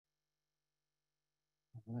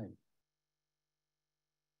Right.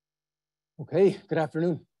 Okay, good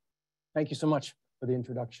afternoon. Thank you so much for the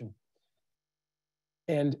introduction.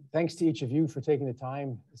 And thanks to each of you for taking the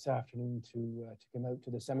time this afternoon to come out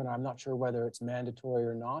to the seminar. I'm not sure whether it's mandatory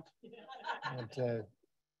or not, but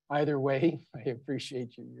either way, I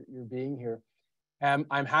appreciate your being here.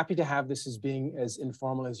 I'm happy to have this as being as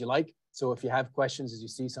informal as you like. So if you have questions as you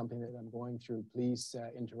see something that I'm going through, please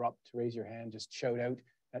interrupt, raise your hand, just shout out.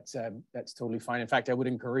 That's totally fine. In fact, I would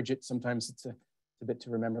encourage it. Sometimes it's a bit to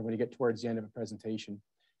remember when you get towards the end of a presentation.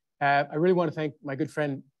 I really want to thank my good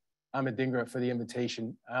friend Ahmed Dingra for the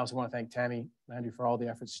invitation. I also want to thank Tammy Landry for all the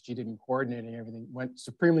efforts she did in coordinating everything. Went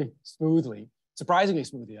supremely smoothly, surprisingly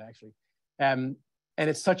smoothly actually. And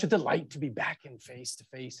it's such a delight to be back in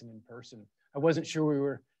face-to-face and in person. I wasn't sure we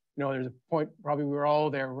were, there's a point, probably we were all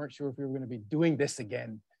there, we weren't sure if we were going to be doing this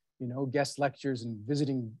again, guest lectures and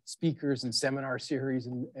visiting speakers and seminar series,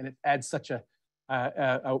 and it adds such a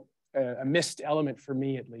missed element for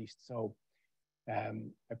me at least. So I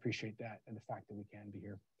appreciate that and the fact that we can be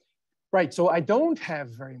here. Right, so I don't have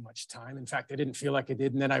very much time. In fact, I didn't feel like I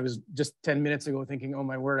did. And then I was just 10 minutes ago thinking, oh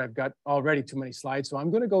my word, I've got already too many slides. So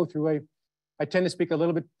I'm going to go through I tend to speak a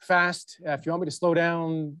little bit fast. If you want me to slow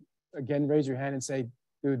down, again, raise your hand and say,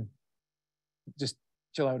 dude, just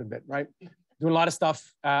chill out a bit, right? Doing a lot of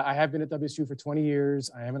stuff. I have been at WSU for 20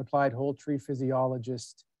 years. I am an applied whole tree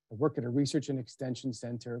physiologist. I work at a research and extension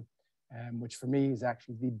center, which for me is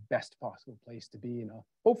actually the best possible place to be. And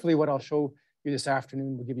hopefully what I'll show you this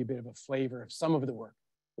afternoon will give you a bit of a flavor of some of the work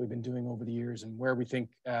we've been doing over the years and where we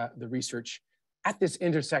think the research at this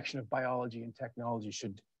intersection of biology and technology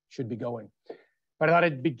should be going. But I thought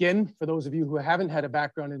I'd begin, for those of you who haven't had a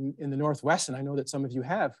background in the Northwest, and I know that some of you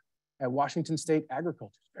have, Washington State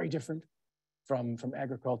agriculture is very different from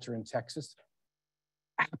agriculture in Texas.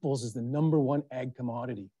 Apples is the #1 ag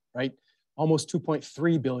commodity, right? Almost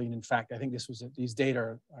 2.3 billion, in fact. I think these data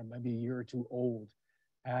are maybe a year or two old.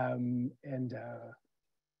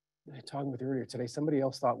 Talking with earlier today, somebody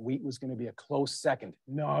else thought wheat was going to be a close second.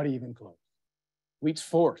 Not even close. Wheat's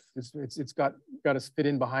fourth. It's got to fit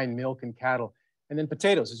in behind milk and cattle. And then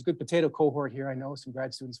potatoes. There's a good potato cohort here. I know some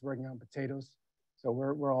grad students working on potatoes. So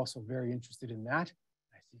we're also very interested in that.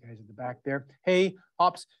 I see you guys at the back there. Hay,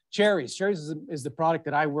 hops, cherries. Cherries is the product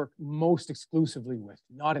that I work most exclusively with.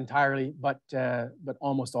 Not entirely, but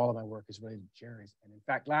almost all of my work is related to cherries. And in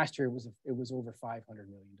fact, last year it was over $500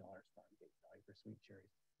 million farm gate value for sweet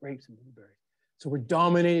cherries, grapes and blueberries. So we're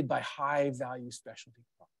dominated by high value specialty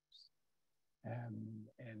crops.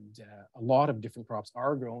 A lot of different crops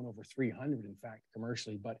are grown, over 300 in fact,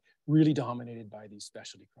 commercially, but really dominated by these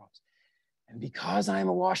specialty crops. And because I'm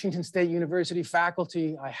a Washington State University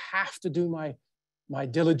faculty, I have to do my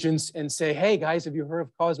diligence and say, hey guys, have you heard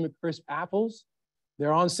of Cosmic Crisp apples?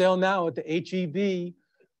 They're on sale now at the HEB,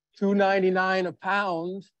 $2.99 a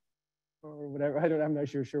pound, or whatever. I'm not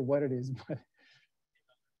sure what it is, but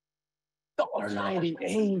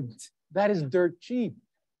 $1.98. That is dirt cheap.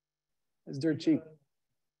 It's dirt cheap,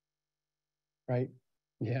 right?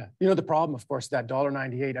 Yeah. The problem, of course, that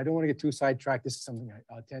 $1.98, I don't want to get too sidetracked. This is something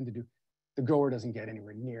I tend to do. The grower doesn't get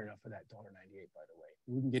anywhere near enough of that $1.98, by the way.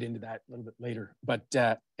 We can get into that a little bit later. But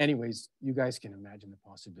anyways, you guys can imagine the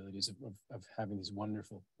possibilities of having this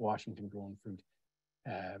wonderful Washington grown fruit.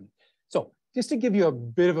 So just to give you a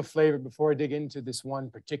bit of a flavor before I dig into this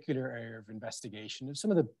one particular area of investigation of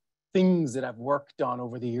some of the things that I've worked on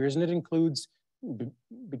over the years, and it includes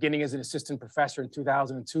beginning as an assistant professor in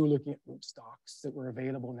 2002, looking at rootstocks that were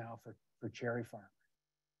available now for cherry farmers,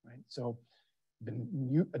 right? So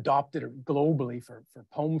been adopted globally for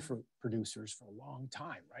pome fruit producers for a long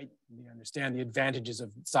time, right? You understand the advantages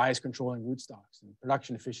of size controlling rootstocks and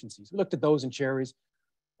production efficiencies. We looked at those in cherries.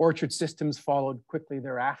 Orchard systems followed quickly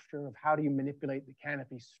thereafter of how do you manipulate the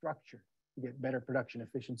canopy structure to get better production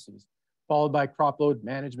efficiencies, followed by crop load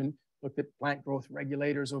management, looked at plant growth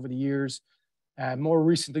regulators over the years. More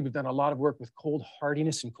recently, we've done a lot of work with cold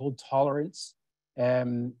hardiness and cold tolerance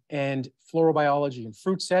and florobiology and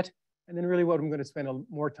fruit set. And then really what I'm going to spend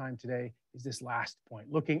more time today is this last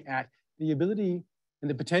point, looking at the ability and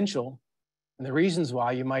the potential and the reasons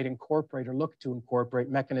why you might incorporate or look to incorporate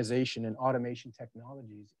mechanization and automation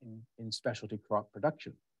technologies in specialty crop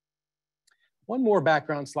production. One more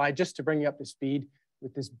background slide just to bring you up to speed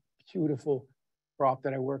with this beautiful crop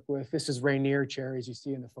that I work with. This is Rainier cherries you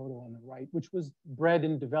see in the photo on the right, which was bred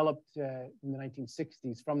and developed in the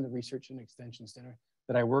 1960s from the Research and Extension Center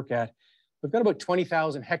that I work at. We've got about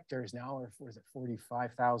 20,000 hectares now, or is it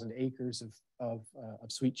 45,000 acres of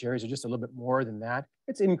sweet cherries, or just a little bit more than that.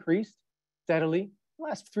 It's increased steadily. The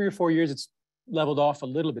last 3 or 4 years, it's leveled off a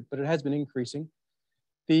little bit, but it has been increasing.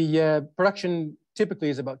 The production typically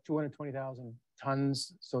is about 220,000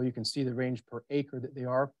 tons. So you can see the range per acre that they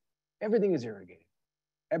are. Everything is irrigated,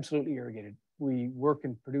 absolutely irrigated. We work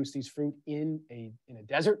and produce these fruit in a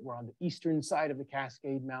desert. We're on the eastern side of the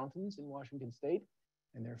Cascade Mountains in Washington State,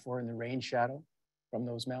 and therefore in the rain shadow from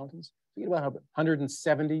those mountains. We get about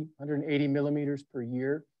 170, 180 millimeters per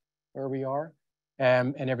year where we are.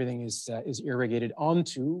 And everything is irrigated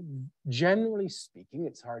onto, generally speaking,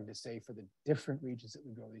 it's hard to say for the different regions that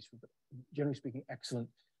we grow these fruit, but generally speaking, excellent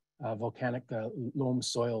volcanic loam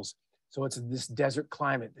soils. So it's this desert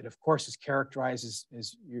climate that, of course, is characterized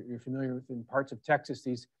as you're familiar with in parts of Texas,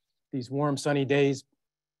 these warm, sunny days,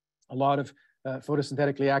 a lot of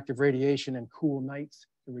photosynthetically active radiation and cool nights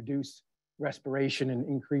to reduce respiration and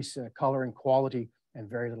increase color and quality, and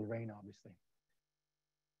very little rain, obviously.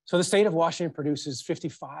 So the state of Washington produces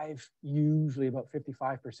usually about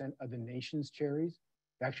 55% of the nation's cherries.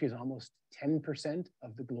 It actually is almost 10%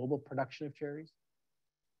 of the global production of cherries.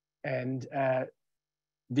 And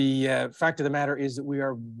the fact of the matter is that we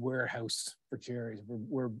are warehouse for cherries.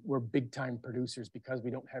 We're big time producers because we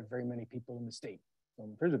don't have very many people in the state. So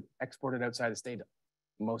in terms of exported outside the state,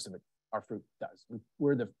 most of it, our fruit does.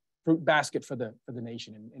 We're the fruit basket for the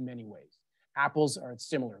nation in many ways. Apples are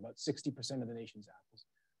similar. About 60% of the nation's apples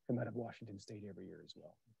come out of Washington State every year as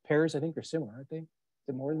well. Pears, I think, are similar, aren't they? Is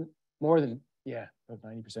it more than, yeah, about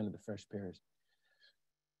 90% of the fresh pears.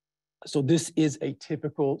 So this is a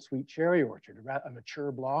typical sweet cherry orchard, a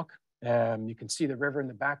mature block. You can see the river in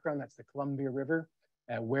the background. That's the Columbia River,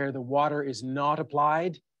 where the water is not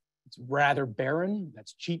applied. It's rather barren.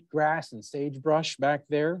 That's cheatgrass and sagebrush back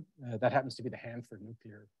there. That happens to be the Hanford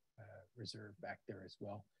Nuclear Reserve back there as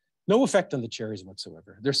well. No effect on the cherries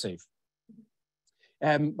whatsoever. They're safe.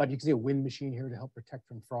 But you can see a wind machine here to help protect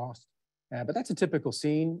from frost. But that's a typical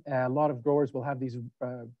scene. A lot of growers will have these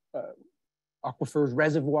aquifers,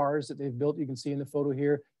 reservoirs that they've built, you can see in the photo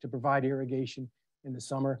here, to provide irrigation in the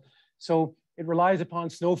summer. So it relies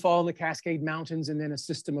upon snowfall in the Cascade Mountains and then a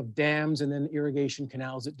system of dams and then irrigation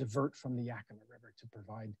canals that divert from the Yakima River to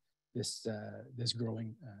provide this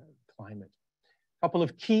growing climate. A couple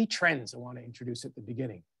of key trends I want to introduce at the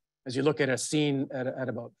beginning. As you look at a scene at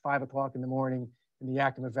about 5 o'clock in the morning in the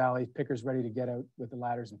Yakima Valley, pickers ready to get out with the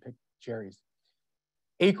ladders and pick cherries.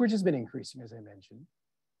 Acreage has been increasing, as I mentioned.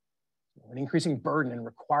 An increasing burden and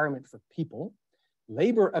requirement for people.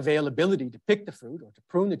 Labor availability to pick the fruit or to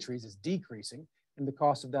prune the trees is decreasing, and the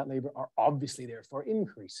cost of that labor are obviously therefore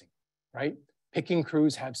increasing, right? Picking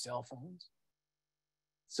crews have cell phones.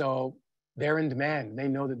 So they're in demand. They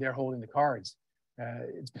know that they're holding the cards.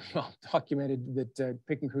 It's been well documented that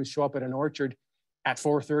picking crews show up at an orchard at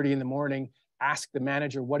 4:30 in the morning, ask the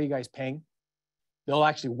manager, what are you guys paying? They'll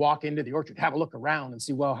actually walk into the orchard, have a look around and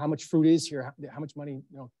see, well, how much fruit is here? How much money,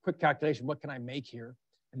 quick calculation, what can I make here?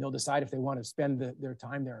 And they'll decide if they want to spend their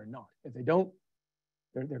time there or not. If they don't,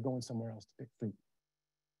 they're going somewhere else to pick fruit.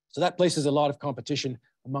 So that places a lot of competition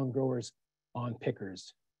among growers on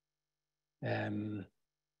pickers. The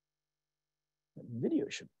video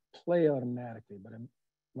should play automatically, but I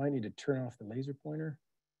might need to turn off the laser pointer.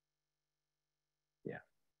 Yeah.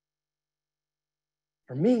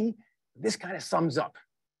 For me, this kind of sums up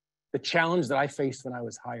the challenge that I faced when I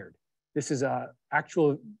was hired. This is an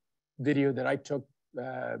actual video that I took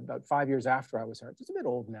about 5 years after I was hired. It's a bit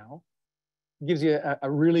old now. It gives you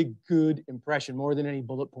a really good impression, more than any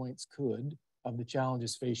bullet points could, of the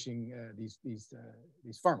challenges facing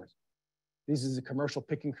these farmers. This is a commercial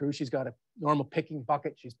picking crew. She's got a normal picking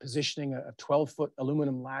bucket. She's positioning a 12-foot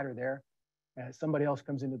aluminum ladder there. Somebody else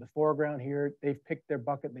comes into the foreground here. They've picked their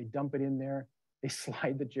bucket. They dump it in there. They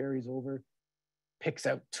slide the cherries over, picks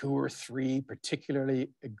out 2 or 3 particularly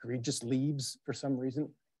egregious leaves for some reason,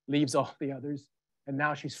 leaves all the others. And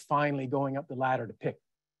now she's finally going up the ladder to pick.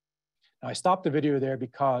 Now I stopped the video there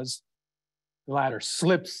because the ladder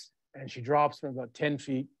slips and she drops from about 10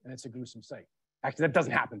 feet and it's a gruesome sight. Actually, that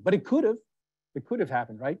doesn't happen, but it could have. It could have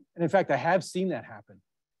happened, right? And in fact, I have seen that happen.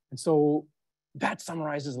 And so that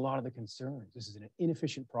summarizes a lot of the concerns. This is an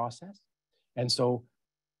inefficient process. And so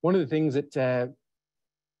one of the things that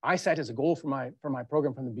I set as a goal for my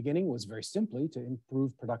program from the beginning was very simply to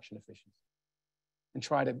improve production efficiency and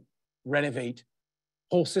try to renovate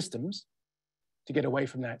whole systems to get away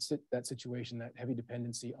from that situation, that heavy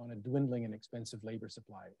dependency on a dwindling and expensive labor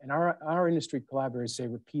supply. And our industry collaborators say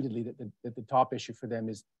repeatedly that the top issue for them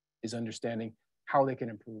is understanding how they can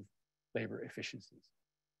improve labor efficiencies.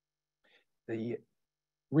 The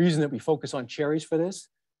reason that we focus on cherries for this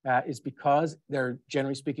is because they're,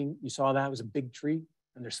 generally speaking, you saw that was a big tree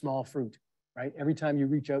and they're small fruit, right? Every time you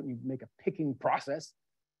reach out and you make a picking process,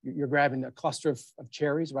 you're grabbing a cluster of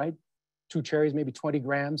cherries, right? 2 cherries, maybe 20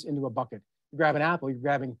 grams into a bucket. You grab an apple, you're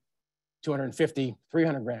grabbing 250,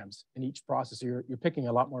 300 grams in each process. So you're picking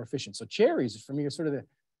a lot more efficient. So cherries, for me, are sort of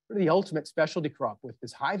the ultimate specialty crop with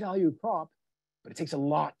this high value crop, but it takes a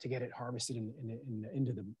lot to get it harvested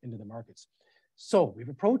into the markets. So we've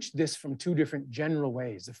approached this from two different general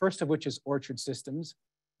ways. The first of which is orchard systems.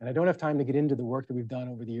 And I don't have time to get into the work that we've done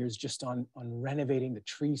over the years just on renovating the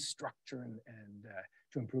tree structure and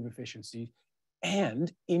to improve efficiency,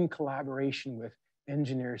 and in collaboration with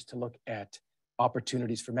engineers to look at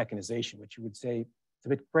opportunities for mechanization, which you would say it's a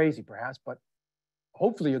bit crazy perhaps, but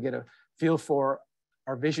hopefully you'll get a feel for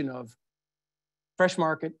our vision of fresh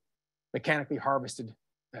market, mechanically harvested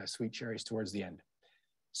sweet cherries towards the end.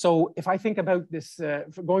 So if I think about this,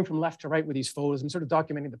 going from left to right with these photos, I'm sort of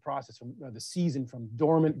documenting the process from the season, from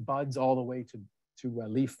dormant buds all the way to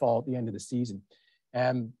leaf fall at the end of the season.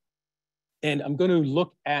 And I'm going to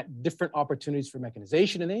look at different opportunities for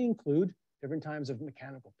mechanization, and they include different times of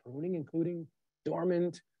mechanical pruning, including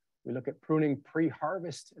dormant. We look at pruning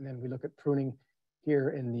pre-harvest, and then we look at pruning here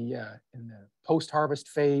in the post-harvest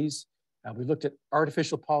phase. We looked at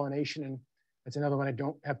artificial pollination, and that's another one I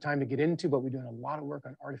don't have time to get into, but we're doing a lot of work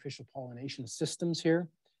on artificial pollination systems here,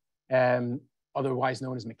 otherwise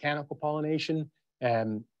known as mechanical pollination,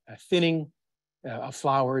 thinning of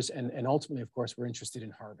flowers, and ultimately, of course, we're interested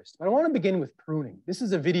in harvest. But I want to begin with pruning. This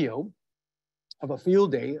is a video of a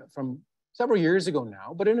field day from several years ago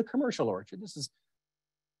now, but in a commercial orchard. This is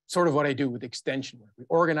sort of what I do with extension work. We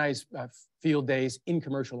organize field days in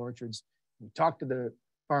commercial orchards. We talk to the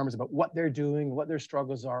farmers about what they're doing, what their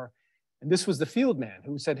struggles are. And this was the field man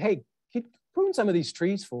who said, hey, prune some of these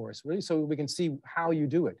trees for us, really, so we can see how you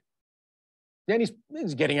do it. Then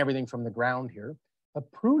he's getting everything from the ground here.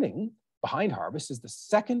 But pruning behind harvest is the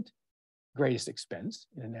second greatest expense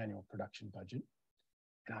in an annual production budget.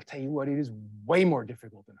 And I'll tell you what, it is way more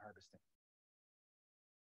difficult than harvesting.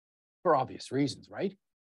 For obvious reasons, right?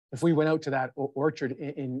 If we went out to that orchard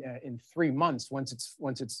in 3 months, once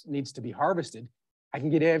it needs to be harvested, I can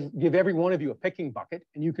give every one of you a picking bucket,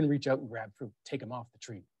 and you can reach out and grab fruit, take them off the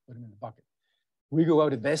tree, put them in the bucket. We go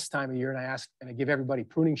out at this time of year, and I give everybody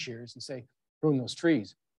pruning shears and say, prune those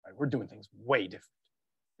trees. Right, we're doing things way different.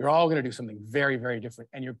 You're all going to do something very, very different,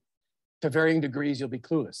 and to varying degrees, you'll be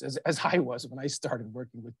clueless, as I was when I started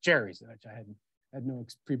working with cherries, which I had no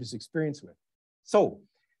previous experience with. So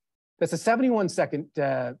that's a 71-second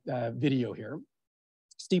video here.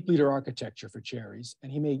 Steep leader architecture for cherries,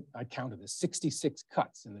 and I counted this, 66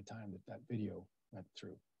 cuts in the time that video went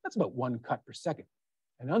through. That's about 1 cut per second.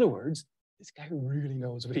 In other words, this guy really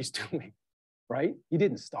knows what he's doing, right? He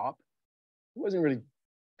didn't stop. He wasn't really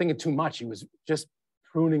thinking too much. He was just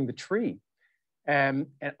pruning the tree, and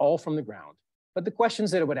all from the ground. But the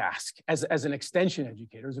questions that I would ask as an extension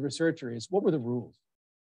educator, as a researcher, is what were the rules?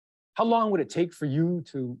 How long would it take for you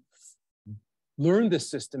to learn this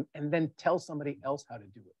system and then tell somebody else how to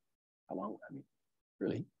do it? How long? I mean,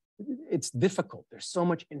 really, it's difficult. There's so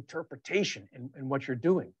much interpretation in what you're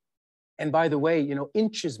doing. And by the way,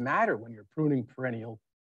 inches matter when you're pruning perennial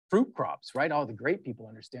fruit crops, right? All the great people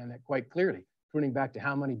understand that quite clearly. Pruning back to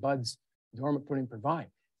how many buds dormant pruning provide.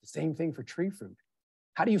 The same thing for tree fruit.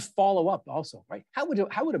 How do you follow up also, right? How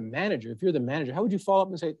would a manager, if you're the manager, how would you follow up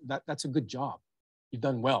and say, that's a good job? You've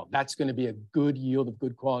done well. That's going to be a good yield of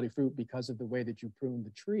good quality fruit because of the way that you pruned the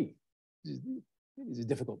tree. These are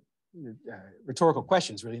difficult rhetorical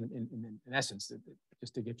questions, really, in essence,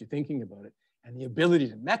 just to get you thinking about it. And the ability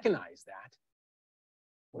to mechanize that,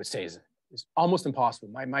 I would say, is almost impossible.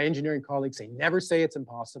 My engineering colleagues say never say it's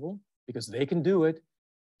impossible, because they can do it. It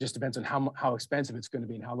just depends on how expensive it's going to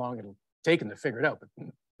be and how long it'll take them to figure it out.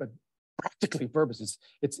 But practically purposes,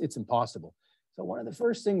 it's impossible. So one of the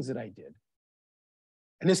first things that I did,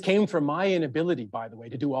 and this came from my inability, by the way,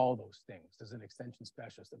 to do all those things as an extension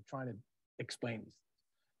specialist. I'm trying to explain these things.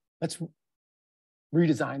 Let's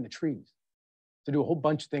redesign the trees to do a whole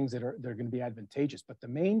bunch of things that are going to be advantageous. But the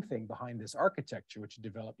main thing behind this architecture, which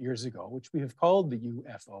developed years ago, which we have called the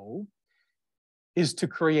UFO, is to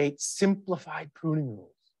create simplified pruning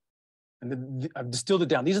rules. And I've distilled it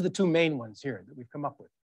down. These are the two main ones here that we've come up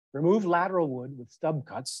with. Remove lateral wood with stub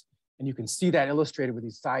cuts, and you can see that illustrated with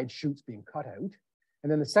these side shoots being cut out.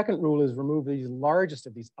 And then the second rule is remove the largest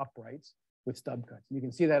of these uprights with stub cuts. And you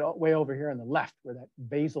can see that way over here on the left where that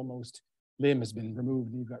basalmost limb has been removed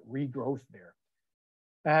and you've got regrowth there.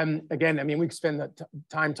 Again, I mean, we could spend the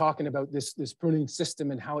time talking about this pruning system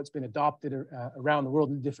and how it's been adopted around the world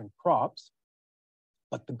in different crops.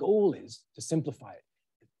 But the goal is to simplify it.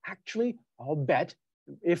 Actually, I'll bet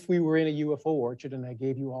if we were in a UFO orchard and I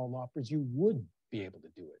gave you all loppers, you would be able to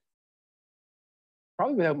do it.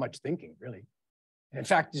 Probably without much thinking, really. And in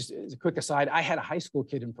fact, just as a quick aside, I had a high school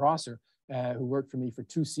kid in Prosser who worked for me for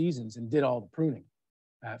 2 seasons and did all the pruning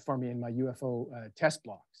for me in my UFO test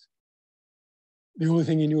blocks. The only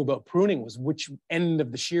thing he knew about pruning was which end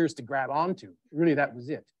of the shears to grab onto. Really, that was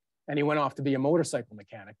it. And he went off to be a motorcycle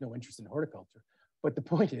mechanic, no interest in horticulture. But the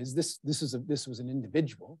point is, this was an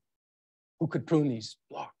individual who could prune these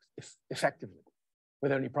blocks effectively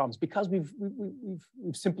without any problems, because we've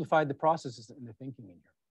simplified the processes and the thinking in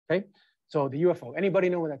here. Okay, so the UFO. Anybody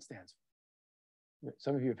know what that stands for?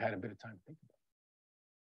 Some of you have had a bit of time to think about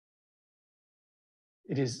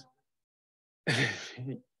it. It is.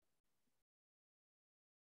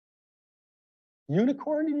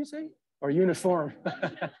 Unicorn, did you say? Or uniform?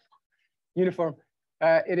 Uniform.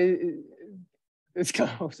 It's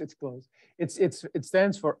close. It's close. It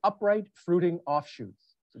stands for upright fruiting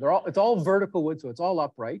offshoots. So it's all vertical wood, so it's all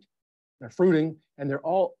upright. They're fruiting, and they're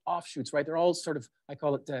all offshoots, right? They're all sort of, I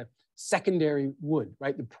call it secondary wood,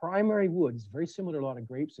 right? The primary wood is very similar to a lot of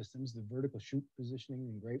grape systems, the vertical shoot positioning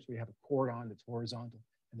in grapes, where you have a cordon that's horizontal,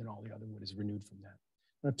 and then all the other wood is renewed from that.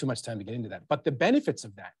 I don't have too much time to get into that. But the benefits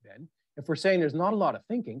of that then, if we're saying there's not a lot of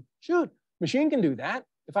thinking, shoot, machine can do that.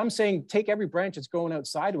 If I'm saying take every branch that's growing out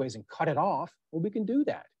sideways and cut it off, well, we can do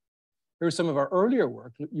that. Here's some of our earlier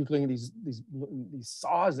work, looking at these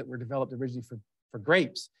saws that were developed originally for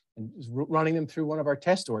grapes and running them through one of our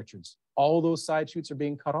test orchards. All those side shoots are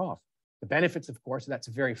being cut off. The benefits, of course, that's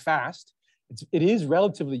very fast. It is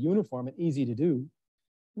relatively uniform and easy to do.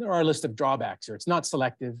 And there are a list of drawbacks here. It's not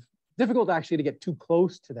selective. Difficult actually to get too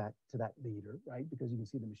close to that leader, right? Because you can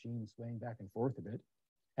see the machine swaying back and forth a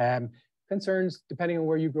bit. Concerns, depending on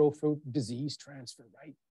where you grow fruit, disease transfer,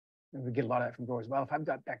 right? And we get a lot of that from growers. Well, if I've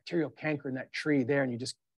got bacterial canker in that tree there and you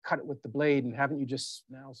just cut it with the blade, and haven't you just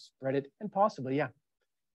now spread it? And possibly, yeah,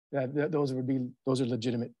 those are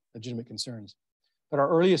legitimate concerns. But our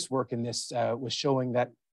earliest work in this was showing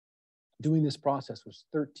that doing this process was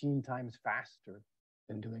 13 times faster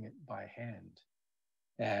than doing it by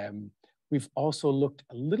hand. We've also looked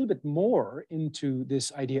a little bit more into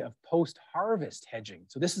this idea of post-harvest hedging.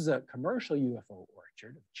 So this is a commercial UFO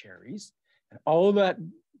orchard of cherries, and all of that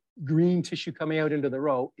green tissue coming out into the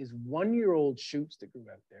row is 1-year-old shoots that grew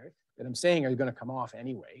out there that I'm saying are going to come off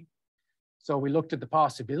anyway. So we looked at the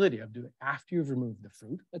possibility of doing, after you've removed the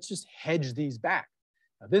fruit, let's just hedge these back.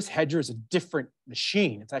 Now, this hedger is a different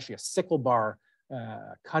machine. It's actually a sickle bar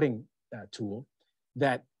cutting tool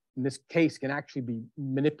that in this case can actually be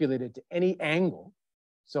manipulated to any angle.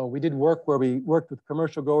 So we did work where we worked with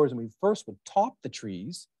commercial growers, and we first would top the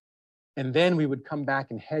trees, and then we would come back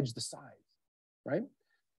and hedge the sides, right?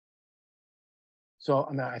 So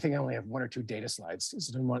I think I only have 1 or 2 data slides, because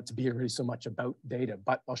I didn't want it to be really so much about data,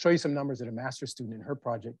 but I'll show you some numbers that a master's student in her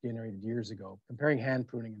project generated years ago, comparing hand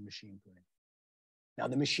pruning and machine pruning. Now,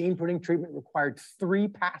 the machine pruning treatment required 3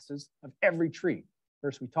 passes of every tree.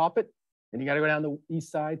 First, we top it, then you got to go down the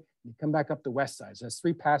east side, and you come back up the west side. So that's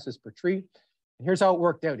 3 passes per tree. And here's how it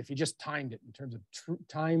worked out if you just timed it in terms of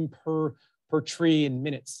time per tree in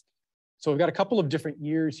minutes. So we've got a couple of different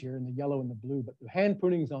years here in the yellow and the blue, but the hand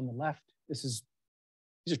pruning is on the left. These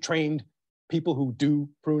are trained people who do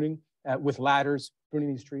pruning with ladders, pruning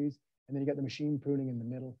these trees. And then you got the machine pruning in the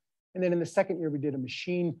middle. And then in the second year, we did a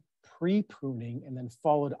machine pre-pruning and then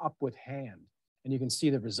followed up with hand. And you can see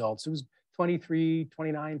the results. It was 23,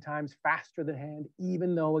 29 times faster than hand,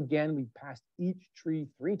 even though, again, we passed each tree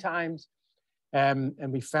 3 times. And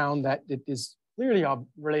we found that it is clearly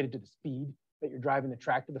related to the speed that you're driving the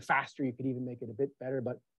tractor. The faster you could even make it a bit better,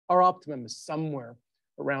 but our optimum is somewhere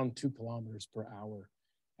around 2 kilometers per hour.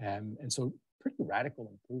 And so pretty radical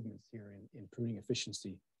improvements here in pruning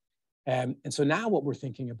efficiency. And so now what we're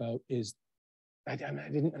thinking about is, I'm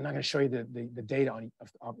not going to show you the data on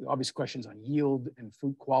obvious questions on yield and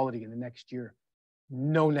fruit quality in the next year.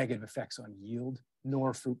 No negative effects on yield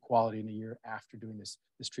nor fruit quality in the year after doing this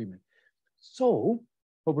treatment. So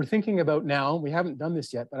what we're thinking about now, we haven't done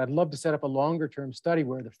this yet, but I'd love to set up a longer term study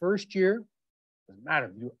where the first year, doesn't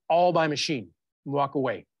matter, you do it all by machine and walk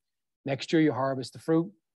away. Next year you harvest the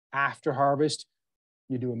fruit. After harvest,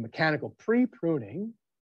 you do a mechanical pre-pruning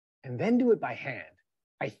and then do it by hand.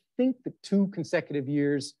 I think the 2 consecutive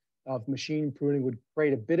years of machine pruning would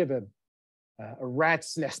create a bit of a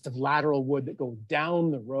rat's nest of lateral wood that go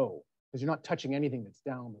down the row, because you're not touching anything that's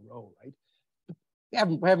down the row, right?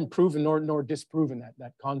 We haven't proven nor disproven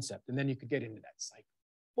that concept. And then you could get into that cycle.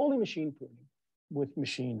 Fully machine pruning with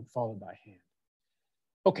machine followed by hand.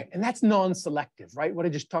 Okay, and that's non-selective, right? What I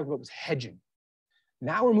just talked about was hedging.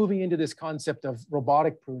 Now we're moving into this concept of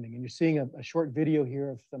robotic pruning, and you're seeing a short video here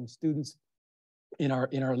of some students in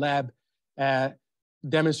our lab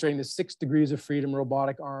demonstrating the 6 degrees of freedom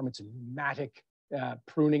robotic arm. It's a pneumatic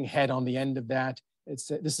pruning head on the end of that.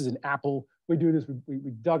 This is an apple. We do this,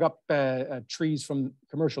 we dug up trees from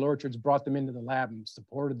commercial orchards, brought them into the lab and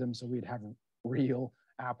supported them so we'd have real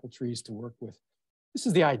apple trees to work with. This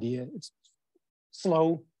is the idea. It's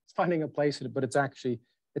slow, it's finding a place, but it's actually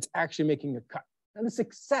making a cut. And the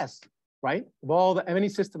success, right, of any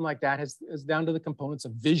system like that is down to the components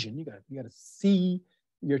of vision. You got to see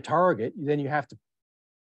your target. Then you have to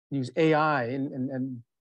use AI and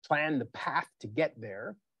plan the path to get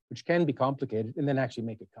there, which can be complicated, and then actually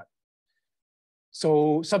make a cut.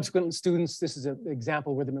 So subsequent students, this is an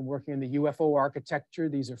example where they've been working in the UFO architecture.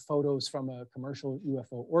 These are photos from a commercial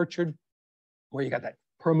UFO orchard where you got that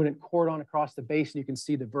permanent cordon across the base, and you can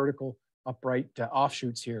see the vertical upright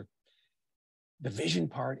offshoots here. The vision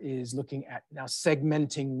part is looking at now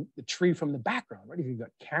segmenting the tree from the background, right? If you've got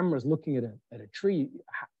cameras looking at a tree,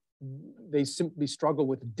 they simply struggle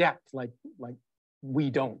with depth like we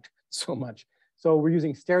don't so much. So we're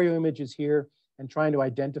using stereo images here and trying to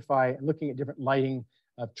identify and looking at different lighting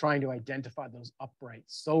of trying to identify those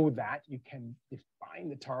uprights so that you can define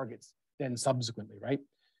the targets then subsequently, right?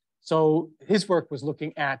 So his work was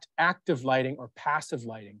looking at active lighting or passive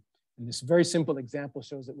lighting. And this very simple example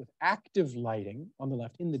shows that with active lighting on the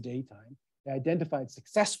left in the daytime, they identified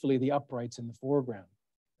successfully the uprights in the foreground.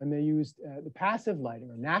 And they used the passive lighting,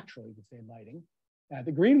 or natural, you could say, lighting.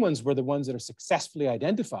 The green ones were the ones that are successfully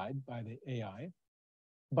identified by the AI.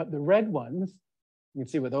 But the red ones, you can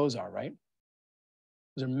see what those are, right?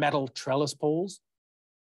 Those are metal trellis poles.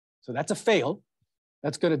 So that's a fail.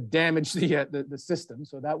 That's going to damage the system.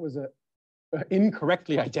 So that was a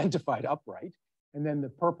incorrectly identified upright. And then the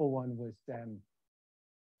purple one was an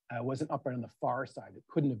upright on the far side that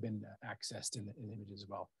couldn't have been accessed in the image as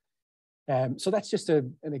well. So that's just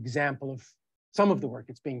an example of some of the work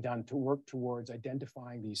that's being done to work towards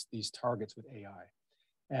identifying these targets with AI.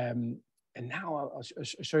 And now I'll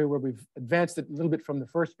show you where we've advanced it a little bit from the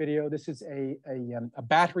first video. This is a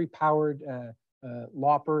battery-powered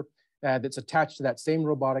lopper that's attached to that same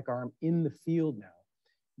robotic arm in the field now.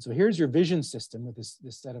 And so here's your vision system with this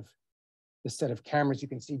set of cameras you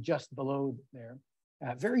can see just below there.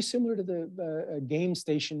 Very similar to the game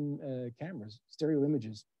station cameras, stereo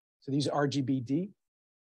images. So these are RGBD.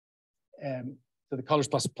 So the colors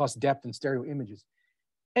plus depth and stereo images.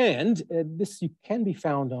 And this can be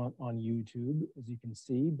found on YouTube, as you can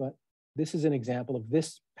see, but this is an example of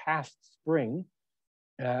this past spring,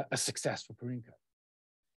 a successful pruning cut.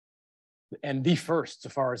 And the first, so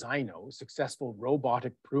far as I know, successful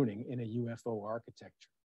robotic pruning in a UFO architecture.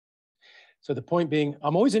 So the point being,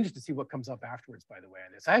 I'm always interested to see what comes up afterwards, by the way,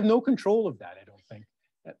 on this. I have no control of that, I don't think.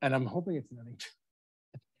 And I'm hoping it's nothing.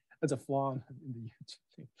 That's a flaw in the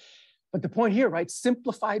YouTube thing. But the point here, right,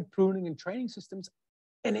 simplified pruning and training systems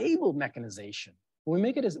enable mechanization. When we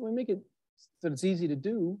make it so it's easy to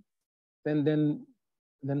do, then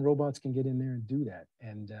robots can get in there and do that.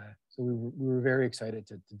 And so we were very excited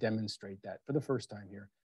to demonstrate that for the first time here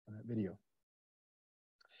on that video.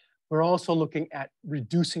 We're also looking at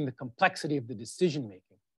reducing the complexity of the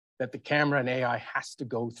decision-making that the camera and AI has to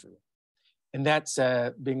go through. And that's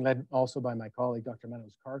being led also by my colleague, Dr.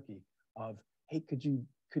 Manos Karki, of, hey, could you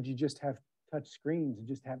just have touch screens and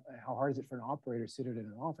just have, how hard is it for an operator to sit in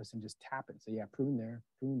an office and just tap it and say, yeah, prune there,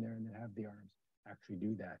 and then have the arms actually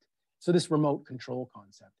do that. So this remote control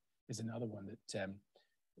concept is another one that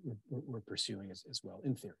we're pursuing as well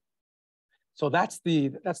in theory. So that's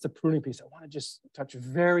the pruning piece. I want to just touch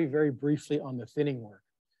very, very briefly on the thinning work,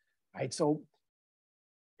 right? So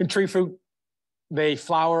in tree fruit, they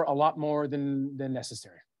flower a lot more than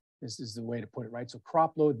necessary. This is the way to put it, right? So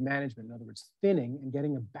crop load management, in other words, thinning and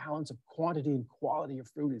getting a balance of quantity and quality of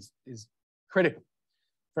fruit is critical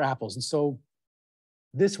for apples. And so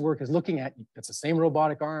this work is looking at, it's the same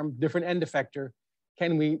robotic arm, different end effector.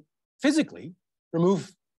 Can we physically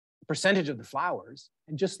remove a percentage of the flowers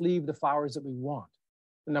and just leave the flowers that we want,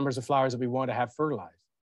 the numbers of flowers that we want to have fertilized,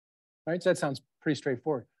 right? So that sounds pretty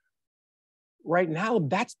straightforward. Right now,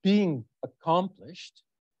 that's being accomplished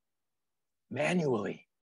manually.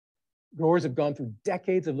 Growers have gone through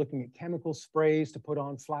decades of looking at chemical sprays to put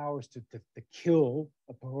on flowers to kill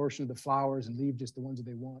a portion of the flowers and leave just the ones that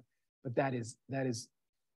they want. But that is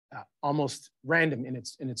almost random in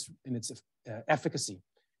its efficacy.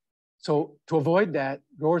 So to avoid that,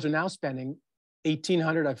 growers are now spending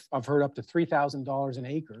 $1,800, I've heard up to $3,000 an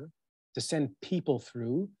acre to send people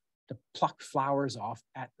through to pluck flowers off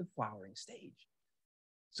at the flowering stage.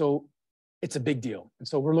 So it's a big deal. And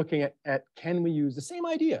so we're looking at can we use the same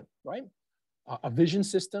idea, right? A vision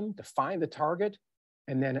system to find the target.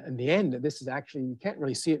 And then in the end, this is actually, you can't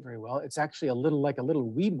really see it very well. It's actually like a little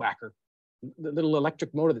weed whacker the little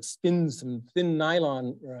electric motor that spins some thin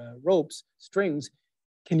nylon strings,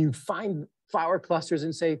 can you find flower clusters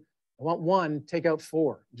and say, I want one, take out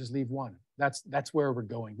 4, just leave 1. That's where we're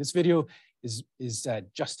going. This video is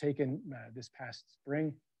just taken this past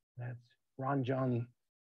spring. That's Ron John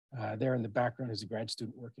there in the background as a grad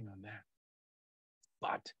student working on that.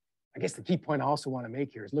 But I guess the key point I also want to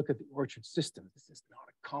make here is look at the orchard system. This is not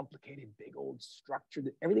a complicated, big old structure.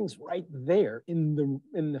 Everything's right there in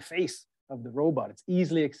the face of the robot. It's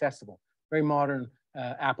easily accessible. Very modern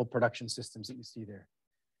apple production systems that you see there.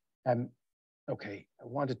 Okay, I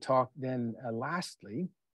want to talk then lastly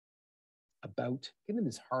about getting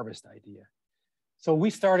this harvest idea. So we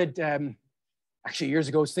started actually years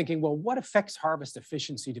ago thinking, well, what affects harvest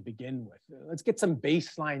efficiency to begin with? Let's get some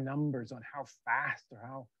baseline numbers on how fast or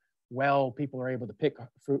how well people are able to pick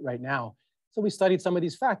fruit right now. So we studied some of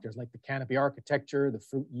these factors like the canopy architecture, the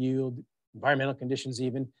fruit yield, environmental conditions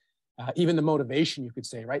even the motivation, you could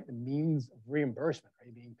say, right? The means of reimbursement. Are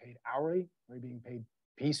you being paid hourly? Are you being paid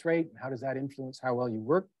piece rate? And how does that influence how well you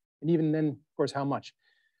work? And even then, of course, how much?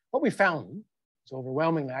 What we found is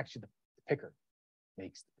overwhelmingly actually the picker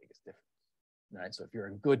makes the biggest difference, right? So if you're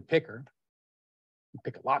a good picker, you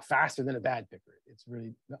pick a lot faster than a bad picker. It's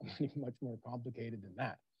really not much more complicated than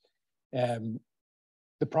that.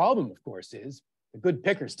 The problem, of course, is the good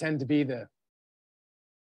pickers tend to be the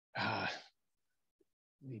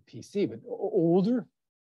PC, but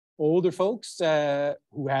older folks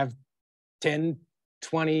who have 10,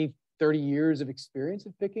 20, 30 years of experience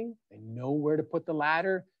of picking. They know where to put the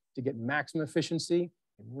ladder to get maximum efficiency.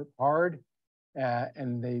 They work hard,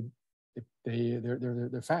 and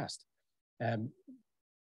they're fast.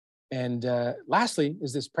 Lastly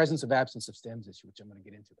is this presence of absence of stems issue, which I'm going to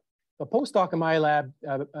get into. A postdoc in my lab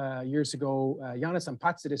years ago, Yannis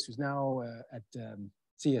Ampatsidis, who's now at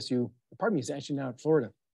CSU, pardon me, he's actually now at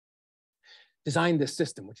Florida, designed this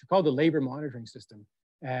system, which we call the labor monitoring system.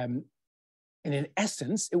 And in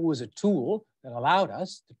essence, it was a tool that allowed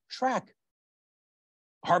us to track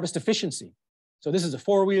harvest efficiency. So this is a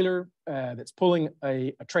 4-wheeler that's pulling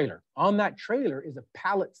a trailer. On that trailer is a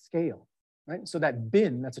pallet scale, right? So that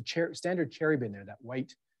bin, that's a standard cherry bin there, that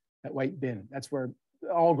white bin. That's where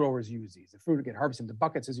all growers use these. The fruit would get harvested into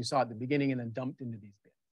buckets, as you saw at the beginning, and then dumped into these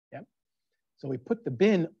bins. Yeah. So we put the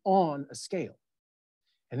bin on a scale,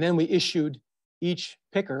 and then we issued each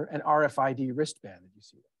picker an RFID wristband that you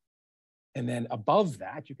see there. And then above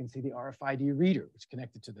that, you can see the RFID reader, which is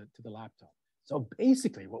connected to the laptop. So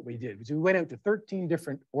basically what we did was we went out to 13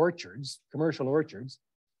 different orchards, commercial orchards,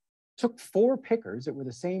 took 4 pickers that were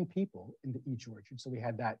the same people into each orchard. So we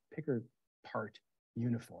had that picker part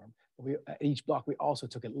uniform. But at each block, we also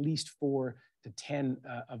took at least 4 to 10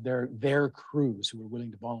 of their crews who were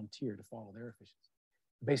willing to volunteer to follow their efficiency.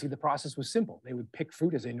 Basically, the process was simple. They would pick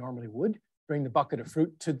fruit as they normally would, bring the bucket of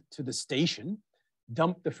fruit to the station,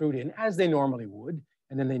 dump the fruit in as they normally would,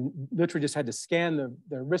 and then they literally just had to scan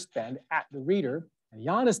their wristband at the reader. And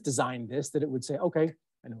Yannis designed this that it would say, okay,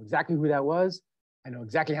 I know exactly who that was. I know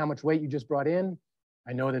exactly how much weight you just brought in.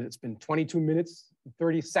 I know that it's been 22 minutes,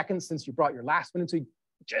 30 seconds since you brought your last one. So he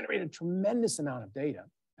generated a tremendous amount of data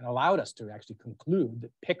and allowed us to actually conclude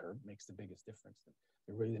that picker makes the biggest difference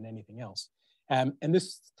really than anything else. And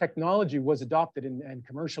this technology was adopted and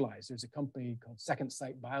commercialized. There's a company called Second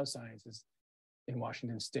Sight Biosciences in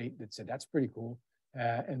Washington State that said, that's pretty cool.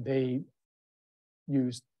 And they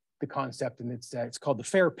used the concept, and it's called the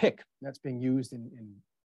Fair Pick. That's being used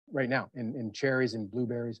right now in cherries and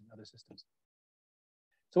blueberries and other systems.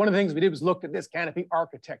 So one of the things we did was look at this canopy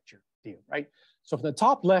architecture deal, right? So from the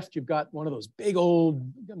top left, you've got one of those big old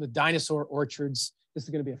the dinosaur orchards. This is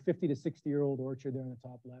going to be a 50 to 60-year-old orchard there on the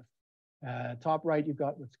top left. Top right, you've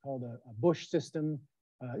got what's called a bush system.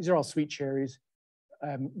 These are all sweet cherries.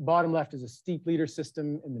 Bottom left is a steep leader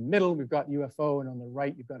system. In the middle, we've got UFO, and on the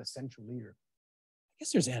right, you've got a central leader. I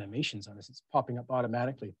guess there's animations on this. It's popping up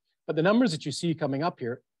automatically. But the numbers that you see coming up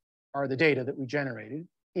here are the data that we generated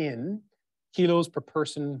in kilos per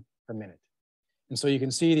person per minute. And so you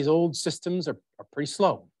can see these old systems are pretty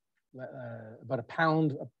slow, about a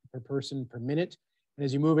pound per person per minute. And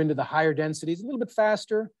as you move into the higher densities, a little bit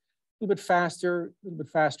faster, a little bit faster, a little bit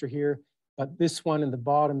faster here. But this one in the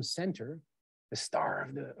bottom center, the star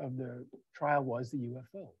of the trial was the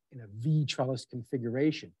UFO in a V trellis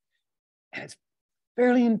configuration. And it's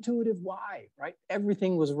fairly intuitive why, right?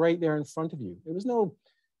 Everything was right there in front of you. There was no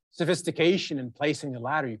sophistication in placing the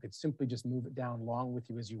ladder. You could simply just move it down along with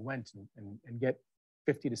you as you went and get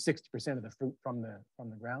 50 to 60% of the fruit from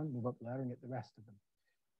the ground, move up the ladder and get the rest of them.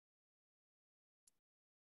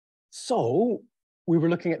 So we were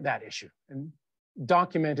looking at that issue and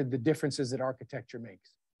documented the differences that architecture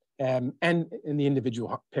makes. and in the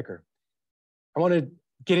individual picker. I want to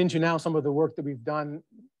get into now some of the work that we've done,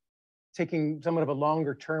 taking somewhat of a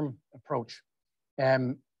longer term approach,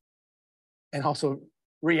 and also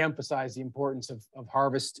re-emphasize the importance of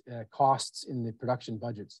harvest costs in the production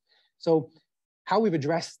budgets. So how we've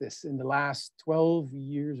addressed this in the last 12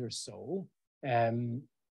 years or so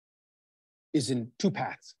is in two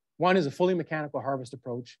paths. One is a fully mechanical harvest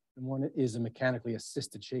approach, and one is a mechanically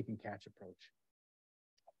assisted shake and catch approach.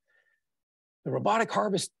 The robotic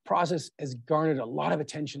harvest process has garnered a lot of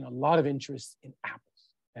attention, a lot of interest in apples.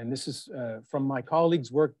 And this is from my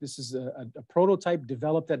colleagues' work. This is a prototype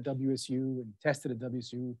developed at WSU and tested at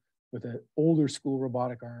WSU with an older school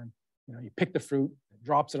robotic arm. You know, you pick the fruit, it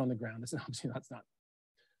drops it on the ground. Obviously, that's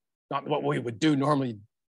not what we would do normally.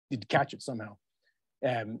 You'd catch it somehow.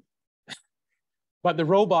 But the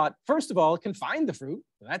robot, first of all, can find the fruit.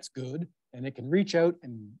 So that's good. And it can reach out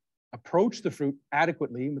and approach the fruit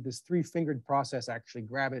adequately with this three-fingered process, actually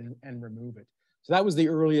grab it and remove it. So that was the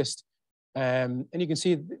earliest. And you can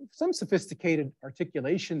see some sophisticated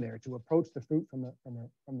articulation there to approach the fruit from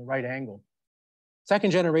the right angle.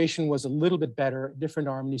 Second generation was a little bit better, different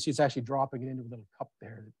arm. And you see it's actually dropping it into a little cup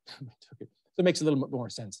there. So it makes a little bit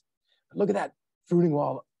more sense. But look at that fruiting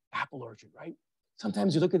wall apple orchard, right?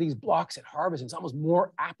 Sometimes you look at these blocks at harvest, and it's almost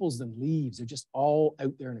more apples than leaves. They're just all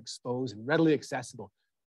out there and exposed and readily accessible.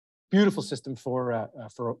 Beautiful system for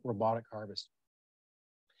robotic harvest.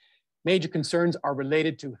 Major concerns are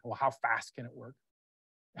related to, well, how fast can it work?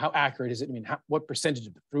 How accurate is it? I mean, what percentage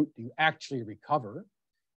of the fruit do you actually recover?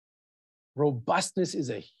 Robustness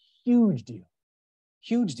is a huge deal,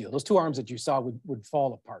 huge deal. Those two arms that you saw would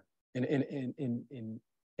fall apart in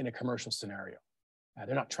a commercial scenario.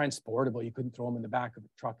 They're not transportable. You couldn't throw them in the back of a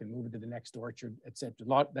truck and move it to the next orchard,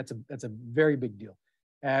 etc. That's a very big deal.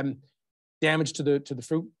 Damage to the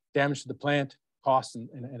fruit, damage to the plant, costs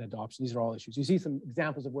and adoption. These are all issues. You see some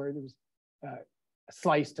examples of where there was a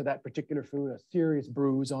slice to that particular fruit, a serious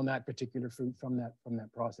bruise on that particular fruit from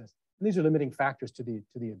that process. And these are limiting factors to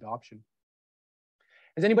the adoption.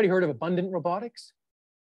 Has anybody heard of Abundant Robotics?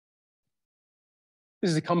 This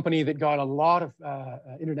is a company that got a lot of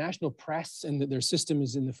international press, and their system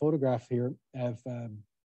is in the photograph here of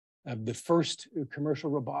the first commercial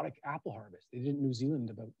robotic apple harvest. They did it in New Zealand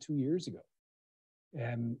about 2 years ago.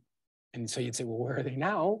 And so you'd say, well, where are they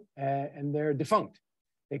now? And they're defunct.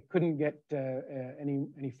 They couldn't get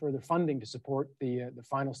any further funding to support the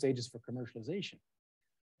final stages for commercialization.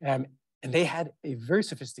 And they had a very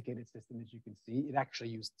sophisticated system, as you can see. It actually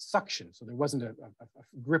used suction. So there wasn't a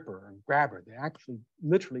gripper or grabber. They actually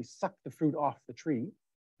literally sucked the fruit off the tree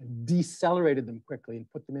and decelerated them quickly and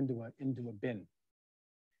put them into a bin.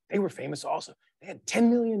 They were famous also. They had $10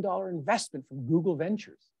 million investment from Google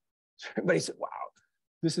Ventures. So everybody said, wow,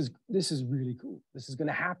 this is really cool. This is going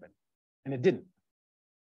to happen. And it didn't.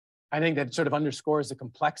 I think that sort of underscores the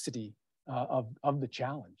complexity of the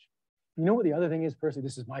challenge. You know what the other thing is, personally,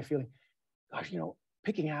 this is my feeling. Gosh, you know,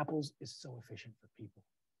 picking apples is so efficient for people.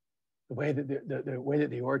 The way that the way that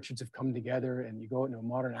the orchards have come together, and you go into a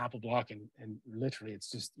modern apple block, and literally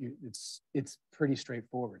it's just it's pretty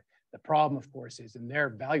straightforward. The problem, of course, is in their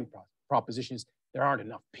value proposition is there aren't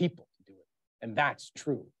enough people to do it, and that's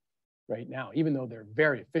true right now. Even though they're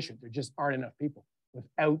very efficient, there just aren't enough people.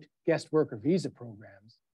 Without guest worker visa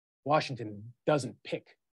programs, Washington doesn't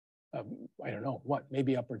pick, I don't know what,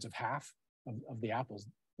 maybe upwards of half of the apples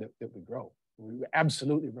that we grow. We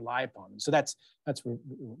absolutely rely upon them. So that's what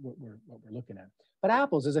we're looking at. But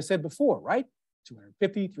apples, as I said before, right?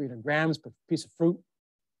 250, 300 grams per piece of fruit.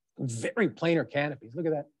 Very planar canopies. Look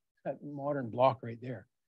at that modern block right there.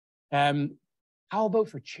 How about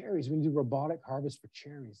for cherries? We can do robotic harvest for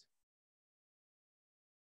cherries.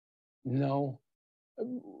 No,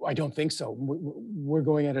 I don't think so. We're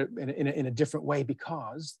going at it in a different way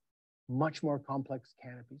because much more complex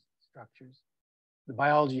canopies, structures. The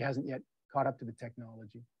biology hasn't yet caught up to the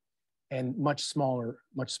technology, and much smaller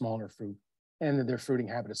fruit, and their fruiting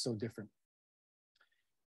habit is so different.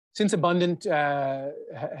 Since Abundant have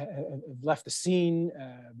left the scene,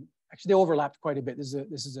 actually they overlapped quite a bit. This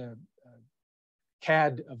is a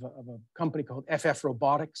CAD of a company called FF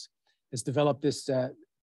Robotics. Has developed this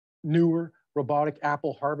newer robotic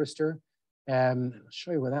apple harvester. I'll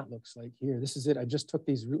show you what that looks like here. This is it. I just took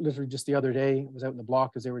these literally just the other day. I was out in the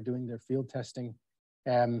block as they were doing their field testing.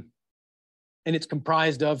 And it's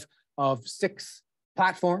comprised of 6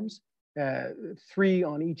 platforms, 3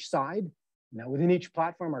 on each side. Now within each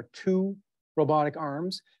platform are 2 robotic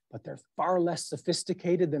arms, but they're far less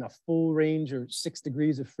sophisticated than a full range or 6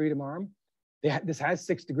 degrees of freedom arm. This has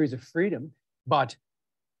 6 degrees of freedom, but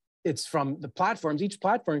it's from the platforms. Each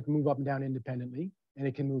platform can move up and down independently. and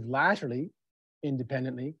it can move laterally,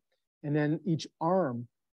 independently, and then each arm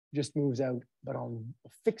just moves out, but on a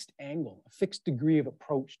fixed angle, a fixed degree of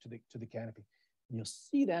approach to the canopy. And you'll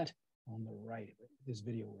see that on the right of it. This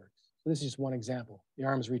video works. So this is just one example. The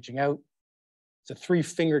arm is reaching out. It's a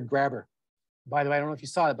 3-fingered grabber. By the way, I don't know if you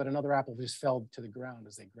saw it, but another apple just fell to the ground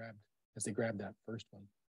as they grabbed that first one.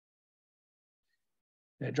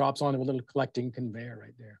 And it drops onto a little collecting conveyor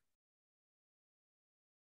right there.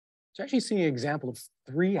 So actually seeing an example of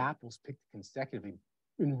 3 apples picked consecutively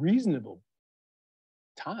in reasonable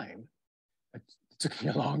time. It took me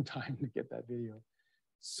a long time to get that video.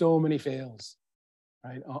 So many fails,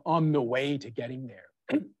 right, on the way to getting there.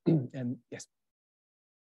 And yes,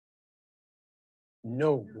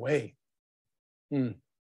 no way.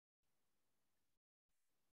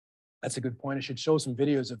 That's a good point. I should show some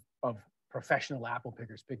videos of professional apple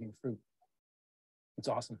pickers picking fruit. It's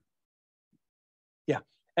awesome. Yeah.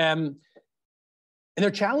 And there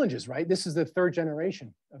are challenges, right? This is the 3rd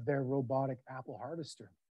generation of their robotic apple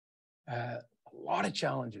harvester. A lot of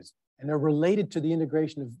challenges, and they're related to the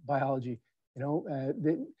integration of biology. You know,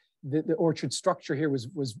 the orchard structure here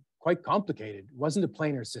was quite complicated. It wasn't a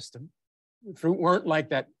planar system. Fruit weren't like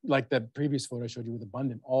that, like the previous photo I showed you with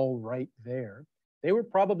abundant, all right there. They were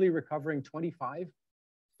probably recovering 25,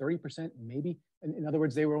 30% maybe. In other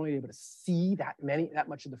words, they were only able to see that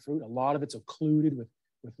much of the fruit. A lot of it's occluded with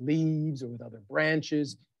leaves or with other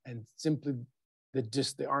branches, and simply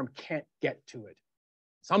the arm can't get to it.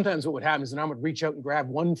 Sometimes what would happen is an arm would reach out and grab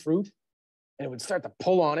one fruit, and it would start to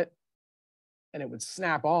pull on it, and it would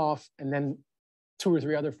snap off, and then 2 or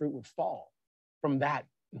 3 other fruit would fall from that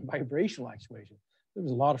vibrational actuation. There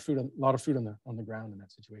was a lot of fruit on the ground in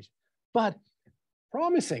that situation, but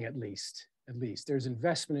promising at least there's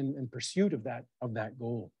investment in pursuit of that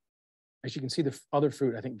goal. As you can see, the other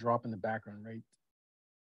fruit I think drop in the background right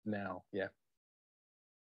now. Yeah.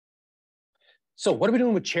 So what are we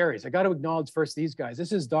doing with cherries? I got to acknowledge first these guys.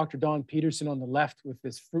 This is Dr. Don Peterson on the left with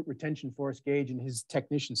this fruit retention force gauge, and his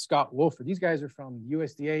technician Scott Wolford. These guys are from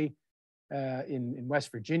USDA in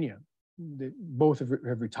West Virginia. Both have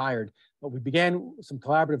retired, but we began some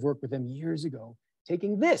collaborative work with them years ago,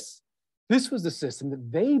 taking this. This was the system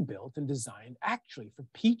that they built and designed actually for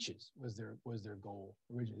peaches was their goal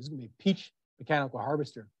originally. This is going to be a peach mechanical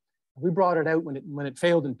harvester. We brought it out when it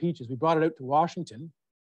failed in peaches. We brought it out to Washington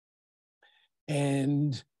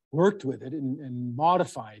and worked with it and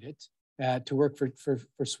modified it to work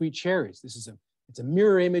for sweet cherries. It's a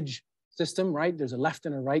mirror image system, right? There's a left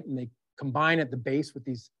and a right, and they combine at the base with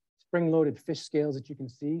these spring-loaded fish scales that you can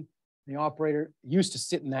see. The operator used to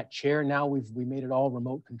sit in that chair. Now we made it all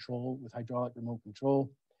remote control with hydraulic remote control,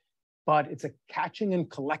 but it's a catching and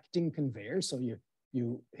collecting conveyor. So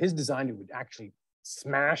his design, it would actually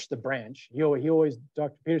smash the branch.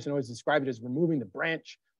 Dr. Peterson always described it as removing the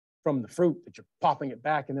branch from the fruit, that you're popping it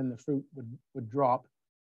back, and then the fruit would drop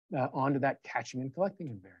onto that catching and collecting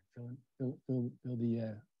conveyor, fill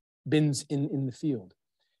the bins in the field.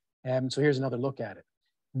 So here's another look at it.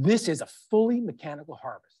 This is a fully mechanical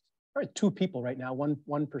harvest. There are 2 people right now,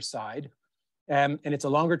 one per side, and it's a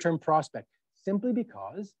longer term prospect simply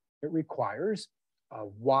because it requires a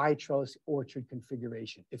Y trellis orchard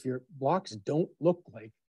configuration. If your blocks don't look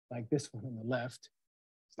like this one on the left,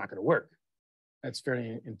 it's not going to work. That's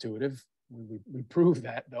fairly intuitive. We prove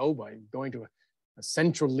that though by going to a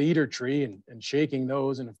central leader tree and shaking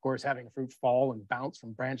those, and of course having fruit fall and bounce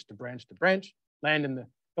from branch to branch to branch, land in the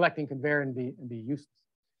collecting conveyor and be useless.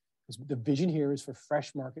 Because the vision here is for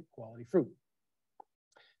fresh market quality fruit.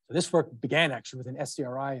 So this work began actually with an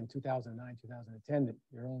SCRI in 2009, 2010 that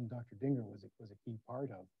your own Dr. Dinger was a key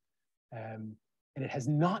part of. And it has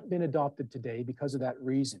not been adopted today because of that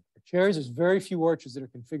reason. For cherries, there's very few orchards that are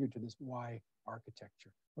configured to this Y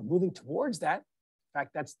architecture. We're moving towards that. In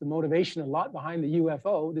fact, that's the motivation a lot behind the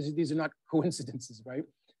UFO. These are not coincidences, right?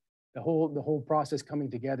 The whole process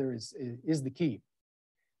coming together is the key.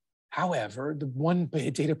 However, the one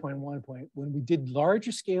data point, when we did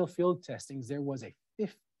larger scale field testings, there was a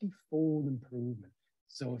 50-fold improvement.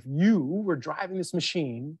 So if you were driving this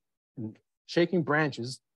machine and shaking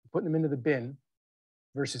branches, putting them into the bin,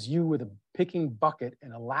 versus you with a picking bucket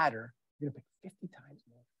and a ladder, you're gonna pick 50 times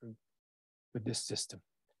more fruit with this system.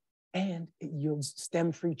 And it yields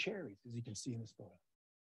stem-free cherries, as you can see in this photo.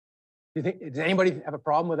 Does anybody have a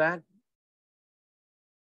problem with that?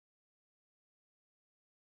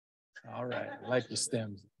 All right, I like the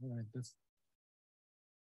stems. All right,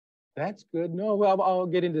 that's good. No, well, I'll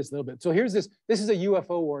get into this a little bit. So here's this. This is a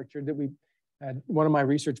UFO orchard that we had, one of my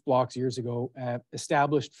research blocks years ago,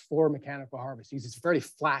 established for mechanical harvest. It's a very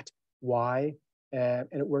flat Y, and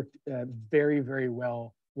it worked very, very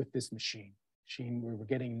well with this machine. machine, we were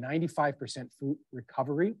getting 95% fruit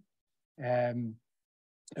recovery.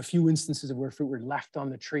 A few instances of where fruit were left on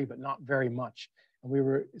the tree, but not very much. And we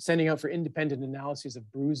were sending out for independent analyses of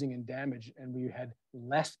bruising and damage, and we had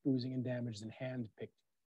less bruising and damage than hand-picked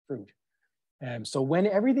fruit. So when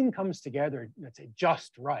everything comes together, let's say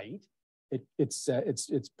just right,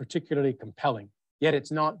 it's particularly compelling, yet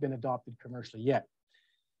it's not been adopted commercially yet.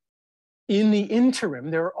 In the interim,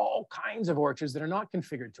 there are all kinds of orchards that are not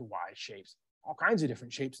configured to Y shapes, all kinds of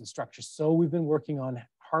different shapes and structures. So we've been working on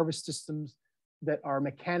harvest systems that are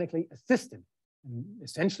mechanically assisted, and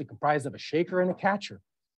essentially comprised of a shaker and a catcher.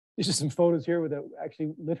 These are some photos here with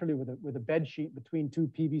actually literally with a bed sheet between two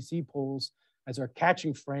PVC poles as our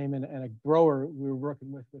catching frame, and a grower we were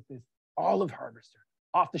working with this olive harvester,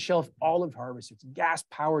 off the shelf olive harvester. It's gas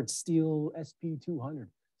powered steel SP200.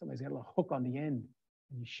 Somebody's got a little hook on the end,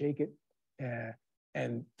 and you shake it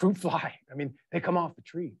and fruit fly. I mean, they come off the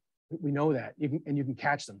tree. We know that, you can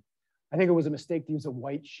catch them. I think it was a mistake to use a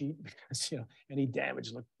white sheet because, you know, any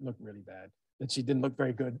damage looked really bad. That sheet didn't look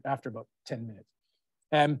very good after about 10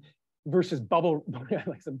 minutes. Versus bubble,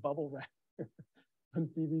 like some bubble wrap on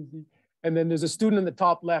PVC. And then there's a student in the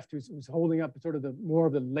top left who's holding up sort of more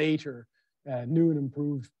of the later new and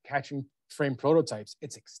improved catching frame prototypes.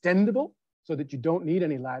 It's extendable so that you don't need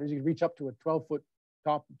any ladders. You can reach up to a 12-foot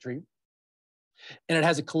top tree. And it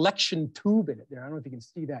has a collection tube in it there. I don't know if you can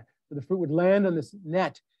see that. So the fruit would land on this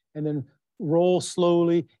net and then roll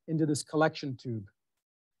slowly into this collection tube.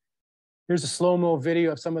 Here's a slow-mo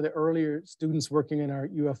video of some of the earlier students working in our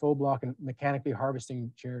UFO block and mechanically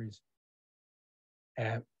harvesting cherries.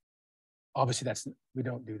 Obviously, we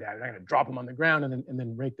don't do that. We're not going to drop them on the ground and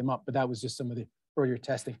then rake them up, but that was just some of the earlier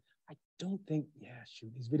testing. I don't think, yeah,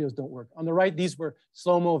 shoot, these videos don't work. On the right, these were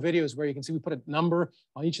slow-mo videos where you can see we put a number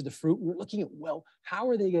on each of the fruit. We're looking at, well, how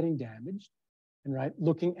are they getting damaged? And right,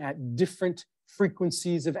 looking at different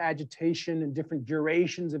frequencies of agitation and different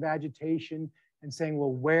durations of agitation and saying,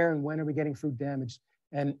 well, where and when are we getting fruit damaged?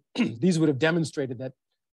 And these would have demonstrated that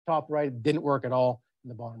top right didn't work at all, and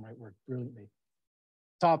the bottom right worked brilliantly.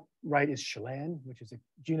 Top right is Chelan, which is a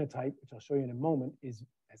genotype, which I'll show you in a moment, has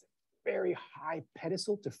a very high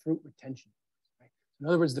pedicel to fruit retention. Right? In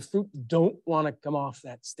other words, the fruit don't want to come off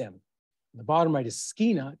that stem. And the bottom right is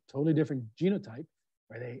Skeena, totally different genotype,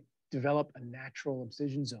 where they develop a natural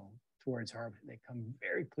abscission zone towards harvest. They come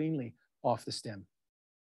very cleanly off the stem.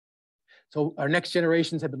 So our next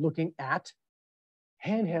generations have been looking at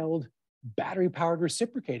handheld battery-powered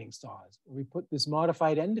reciprocating saws, where we put this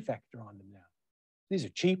modified end effector on them now. These are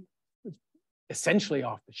cheap, essentially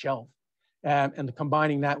off the shelf, and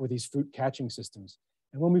combining that with these fruit catching systems.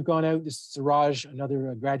 And when we've gone out, this is Siraj,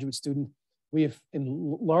 another graduate student, we have,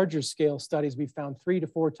 in larger scale studies, we've found 3 to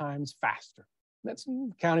 4 times faster. That's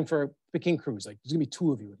counting for picking crews, like there's gonna be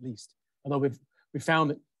 2 of you at least. Although we've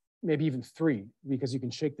found that maybe even 3, because you can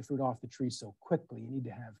shake the fruit off the tree so quickly. You need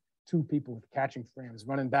to have 2 people with catching frames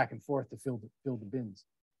running back and forth to fill the bins.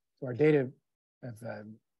 So our data have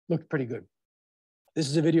looked pretty good. This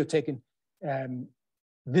is a video taken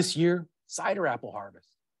this year, cider apple harvest.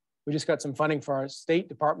 We just got some funding for our state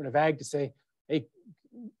Department of Ag to say, hey,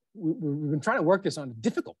 we've been trying to work this on a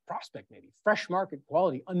difficult prospect, maybe fresh market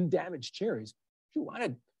quality, undamaged cherries. You want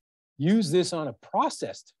to use this on a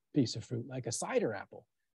processed piece of fruit like a cider apple.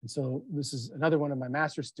 And so this is another one of my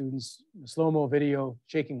master's students, a slow-mo video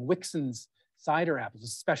shaking Wixon's cider apples, a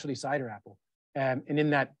specialty cider apple. And in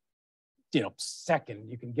that, second,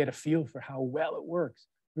 you can get a feel for how well it works.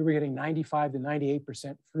 We were getting 95 to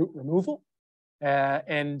 98% fruit removal. Yeah,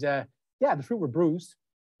 the fruit were bruised,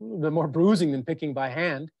 a little bit more bruising than picking by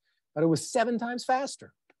hand, but it was 7 times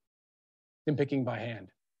faster than picking by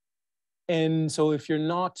hand. And so if you're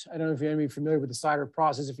not, I don't know if you're familiar with the cider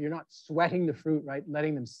process, if you're not sweating the fruit, right,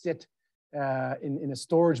 letting them sit in a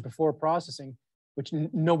storage before processing, which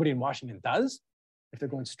nobody in Washington does, if they're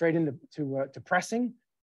going straight into to pressing,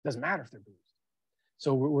 doesn't matter if they're bruised.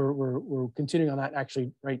 So we're continuing on that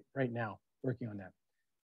actually right now, working on that.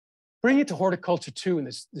 Bringing it to horticulture too, and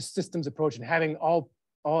this systems approach and having all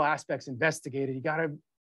aspects investigated, you got to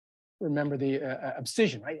remember the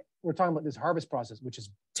abscission, right? We're talking about this harvest process, which is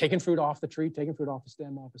taking fruit off the tree, taking fruit off the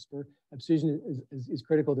stem, off the spur. Abscission is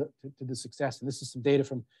critical to the success. And this is some data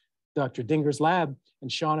from Dr. Dinger's lab, and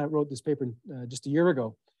Shauna wrote this paper just a year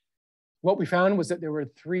ago. What we found was that there were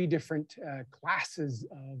 3 different classes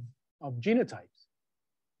of genotypes.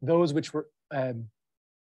 Those which were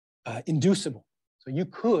inducible. So you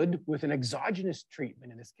could, with an exogenous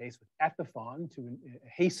treatment, in this case with ethifon to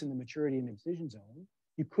hasten the maturity in the abscission zone,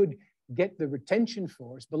 you could get the retention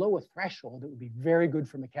force below a threshold that would be very good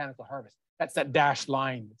for mechanical harvest. That's that dashed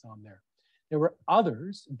line that's on there. There were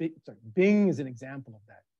others. Bing is an example of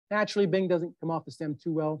that. Naturally, Bing doesn't come off the stem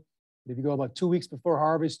too well. But if you go about 2 weeks before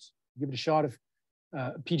harvest, give it a shot of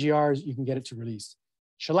PGRs, you can get it to release.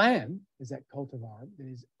 Chelan is that cultivar that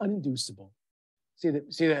is uninducible. See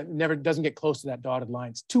that never doesn't get close to that dotted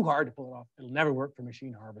line. It's too hard to pull it off. It'll never work for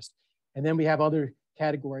machine harvest. And then we have other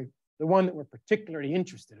category. The one that we're particularly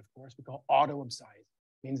interested, of course, we call auto-abscise.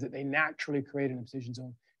 Means that they naturally create an abscission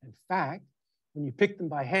zone. In fact, when you pick them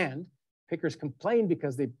by hand, pickers complain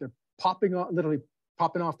because they're popping off, literally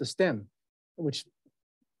popping off the stem, which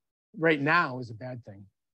right now is a bad thing.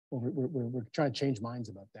 We're trying to change minds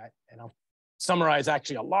about that. And I'll summarize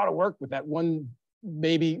actually a lot of work with that one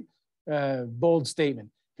maybe bold statement.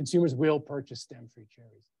 Consumers will purchase stem-free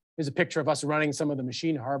cherries. Here's a picture of us running some of the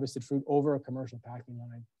machine harvested fruit over a commercial packing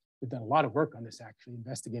line. We've done a lot of work on this actually,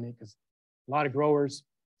 investigating it, because a lot of growers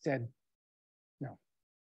said, no,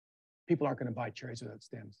 people aren't going to buy cherries without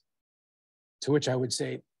stems. To which I would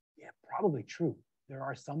say, yeah, probably true. There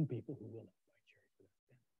are some people who will not buy cherries without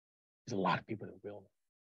stems. There's a lot of people that will.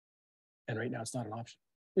 And right now it's not an option.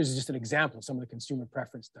 This is just an example of some of the consumer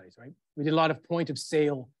preference studies, right? We did a lot of point of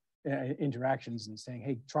sale interactions and saying,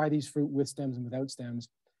 hey, try these fruit with stems and without stems.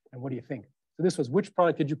 And what do you think? So this was, which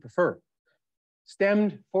product did you prefer?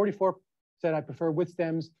 Stemmed, 44 said I prefer with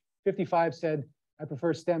stems. 55 said I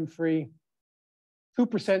prefer stem-free.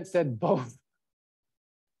 2% said both.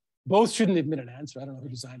 Both shouldn't admit an answer. I don't know who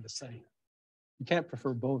designed the study. You can't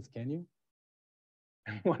prefer both, can you?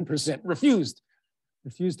 And 1% refused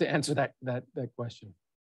to answer that question.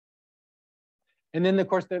 And then, of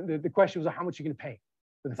course, the question was, how much are you going to pay?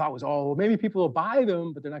 So the thought was, oh, well, maybe people will buy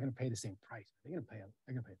them, but they're not going to pay the same price. They're going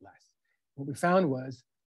to pay less. What we found was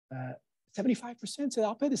 75% said,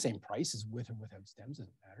 I'll pay the same price as with or without stems,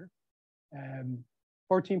 doesn't matter.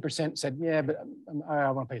 14% said, yeah, but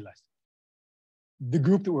I want to pay less. The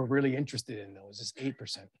group that we're really interested in, though, is this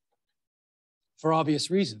 8%. For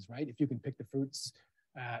obvious reasons, right? If you can pick the fruits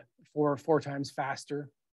four times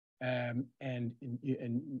faster, and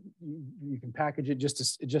you can package it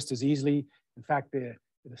just as easily. In fact, the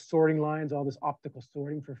sorting lines, all this optical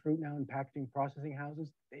sorting for fruit now in packaging processing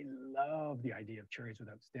houses, they love the idea of cherries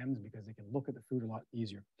without stems because they can look at the fruit a lot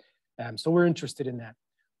easier. So we're interested in that.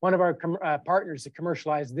 One of our partners that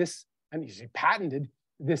commercialized this, and he patented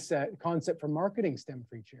this concept for marketing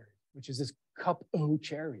stem-free cherries, which is this cup O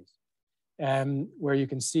cherries, where you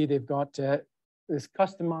can see they've got this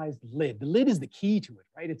customized lid. The lid is the key to it,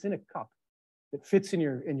 right? It's in a cup that fits in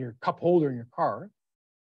your cup holder in your car,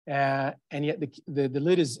 and yet the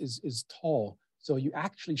lid is tall. So you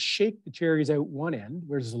actually shake the cherries out one end,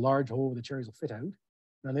 where there's a large hole where the cherries will fit out. And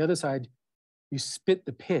on the other side, you spit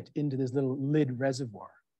the pit into this little lid reservoir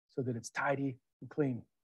so that it's tidy and clean.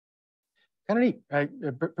 Kind of neat, right?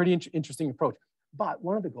 A pretty interesting approach. But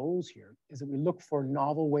one of the goals here is that we look for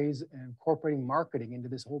novel ways of incorporating marketing into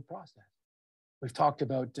this whole process. We've talked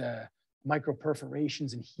about micro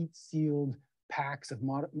perforations and heat sealed packs of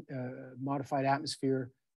modified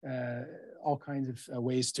atmosphere, all kinds of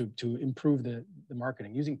ways to improve the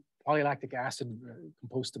marketing, using polylactic acid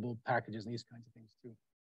compostable packages and these kinds of things too.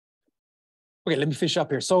 Okay, let me finish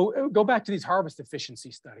up here. So go back to these harvest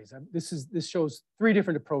efficiency studies. This shows 3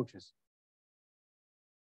 different approaches.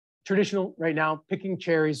 Traditional, right now, picking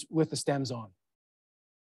cherries with the stems on.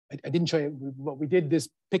 I didn't show you what we did, this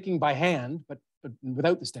picking by hand, but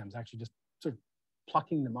without the stems, actually just sort of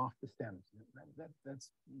plucking them off the stems. That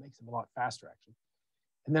makes them a lot faster, actually.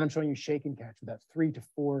 And then I'm showing you shake and catch with that 3 to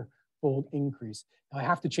 4-fold increase. Now I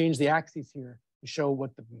have to change the axes here to show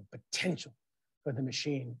what the potential for the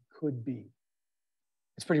machine could be.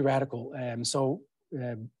 It's pretty radical.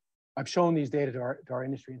 I've shown these data to our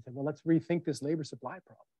industry and said, well, let's rethink this labor supply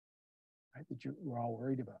problem, right, that we're all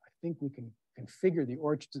worried about. I think we can configure the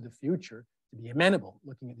orchards of the future to be amenable,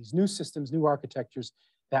 looking at these new systems, new architectures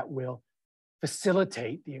that will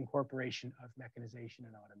facilitate the incorporation of mechanization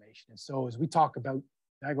and automation. And so as we talk about,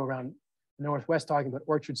 I go around the Northwest talking about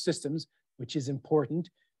orchard systems, which is important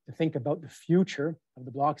to think about the future of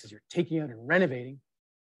the blocks as you're taking out and renovating.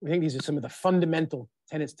 We think these are some of the fundamental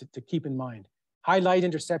tenets to keep in mind. High light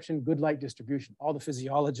interception, good light distribution. All the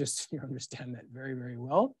physiologists here understand that very, very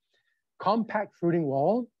well. Compact fruiting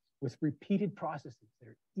wall with repeated processes that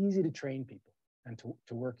are easy to train people and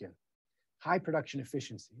to work in. High production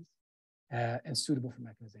efficiencies and suitable for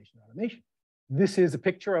mechanization and automation. This is a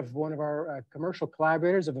picture of one of our commercial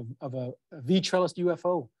collaborators of a V-trellised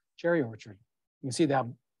UFO cherry orchard. You can see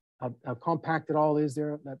how compact it all is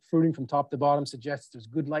there. That fruiting from top to bottom suggests there's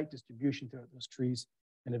good light distribution throughout those trees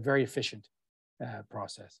and a very efficient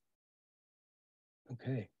process.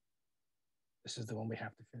 Okay. This is the one we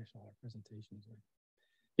have to finish all our presentations with.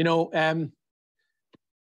 You know,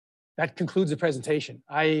 that concludes the presentation.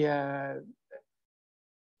 Oh,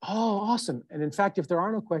 awesome. And in fact, if there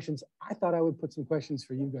are no questions, I thought I would put some questions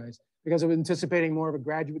for you guys because I was anticipating more of a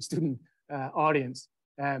graduate student audience.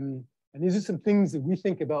 And these are some things that we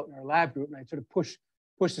think about in our lab group, and I sort of push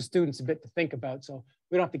the students a bit to think about. So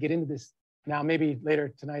we don't have to get into this now, maybe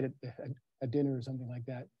later tonight at dinner or something like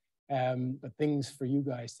that. But things for you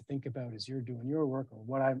guys to think about as you're doing your work or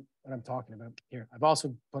what I'm talking about here. I've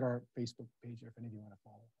also put our Facebook page there if any of you want to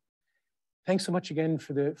follow. Thanks so much again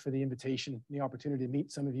for the invitation, the opportunity to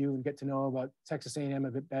meet some of you and get to know about Texas A&M a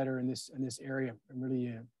bit better in this area. I'm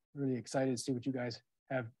really excited to see what you guys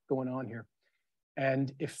have going on here.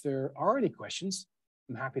 And if there are any questions,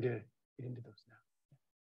 I'm happy to get into those now.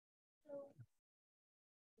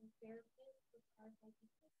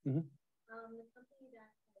 Mm-hmm. The company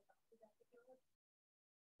that adopted that technology,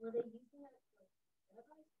 were they using that to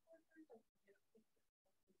incentivize workers, like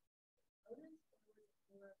bonus, or was it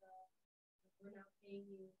more of a we're not paying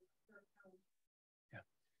you per pound? Yeah.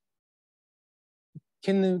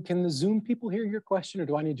 Can the Zoom people hear your question, or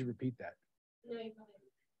do I need to repeat that? No, you probably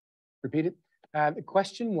repeat it. The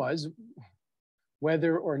question was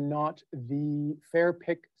whether or not the fair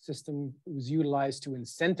pick system was utilized to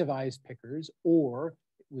incentivize pickers, or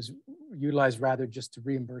was utilized rather just to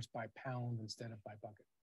reimburse by pound instead of by bucket.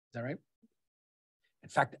 Is that right? In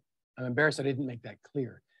fact, I'm embarrassed I didn't make that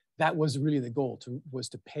clear. That was really the goal, was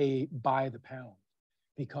to pay by the pound,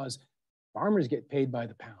 because farmers get paid by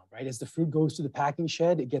the pound, right? As the fruit goes to the packing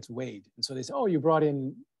shed, it gets weighed. And so they say, oh, you brought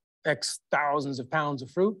in X thousands of pounds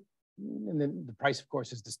of fruit. And then the price, of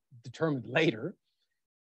course, is determined later,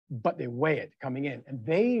 but they weigh it coming in. And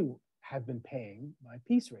they have been paying by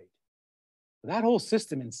piece rate. That whole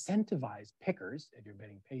system incentivized pickers, if you're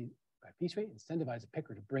getting paid by piece rate, incentivize a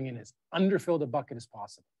picker to bring in as underfilled a bucket as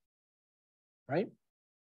possible, right?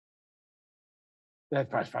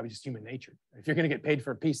 That's probably just human nature. If you're going to get paid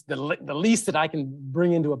for a piece, the least that I can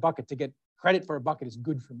bring into a bucket to get credit for a bucket is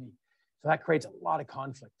good for me. So that creates a lot of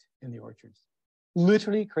conflict in the orchards.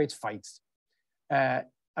 Literally creates fights. I've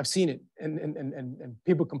seen it, and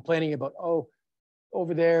people complaining about, oh,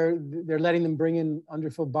 over there, they're letting them bring in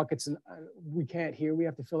underfilled buckets and we can't here, we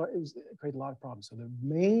have to fill it. It created a lot of problems. So the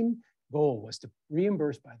main goal was to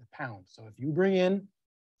reimburse by the pound. So if you bring in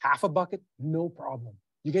half a bucket, no problem.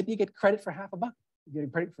 You get credit for half a bucket. You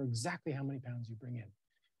get credit for exactly how many pounds you bring in.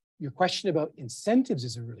 Your question about incentives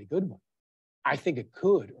is a really good one. I think it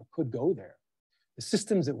could go there. The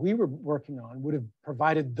systems that we were working on would have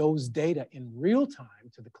provided those data in real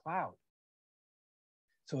time to the cloud.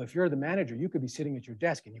 So if you're the manager, you could be sitting at your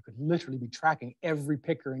desk and you could literally be tracking every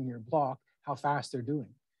picker in your block, how fast they're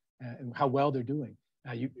doing and how well they're doing.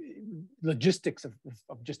 Logistics of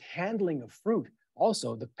just handling of fruit.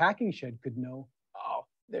 Also, the packing shed could know, oh,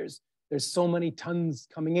 there's so many tons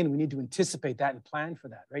coming in. We need to anticipate that and plan for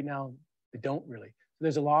that. Right now, they don't really. So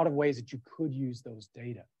there's a lot of ways that you could use those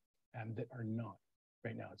data that are not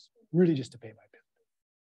right now. It's really just to pay by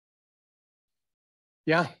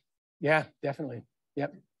pound. Yeah, definitely.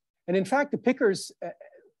 Yep. And in fact, the pickers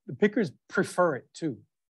prefer it too,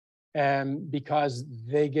 because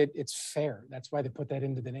it's fair. That's why they put that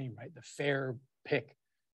into the name, right? The fair pick.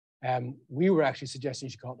 We were actually suggesting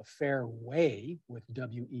you should call it the fair way with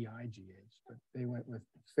W-E-I-G-H, but they went with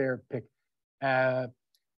fair pick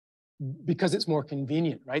because it's more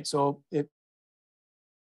convenient, right? So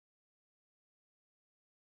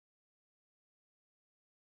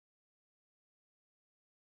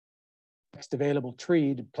next available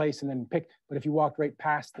tree to place and then pick. But if you walked right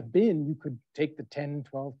past the bin, you could take the 10,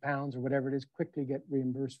 12 pounds or whatever it is, quickly get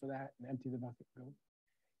reimbursed for that and empty the bucket and go.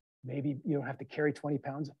 Maybe you don't have to carry 20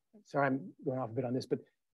 pounds. Sorry, I'm going off a bit on this, but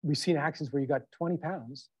we've seen accidents where you got 20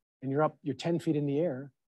 pounds and you're 10 feet in the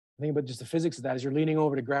air. Think about just the physics of that. As you're leaning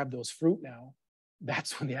over to grab those fruit now,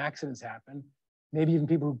 that's when the accidents happen. Maybe even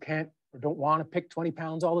people who can't or don't want to pick 20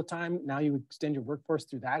 pounds all the time, now you extend your workforce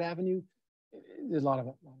through that avenue. There's a lot of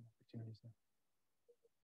opportunities there.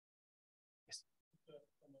 Yes. Yeah.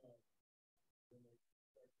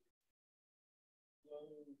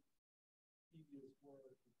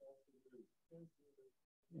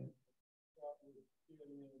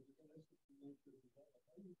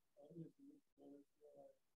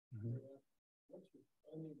 Mm-hmm.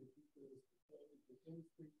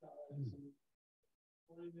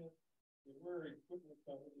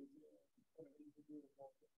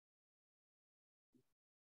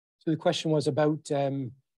 So the question was about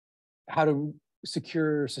how to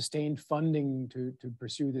secure sustained funding to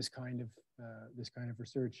pursue this kind of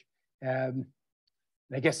research.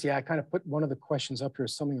 I guess, yeah, I kind of put one of the questions up here,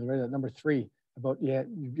 something related to number 3 about, yeah,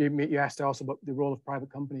 you asked also about the role of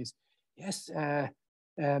private companies. Yes,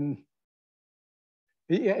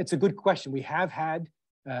 Yeah, it's a good question. We have had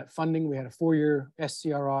funding. We had a 4-year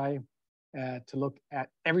SCRI to look at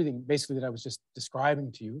everything basically that I was just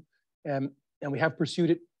describing to you. And we have pursued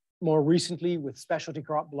it more recently with specialty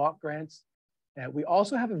crop block grants. We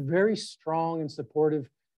also have a very strong and supportive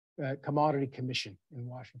commodity commission in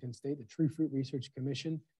Washington State, the Tree Fruit Research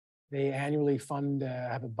Commission. They annually fund,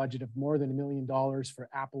 have a budget of more than $1 million for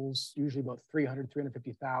apples, usually about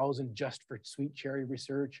 350,000 just for sweet cherry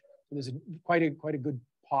research. So there's quite a good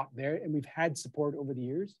pot there, and we've had support over the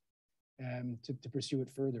years to pursue it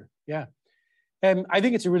further. Yeah, I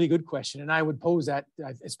think it's a really good question, and I would pose that,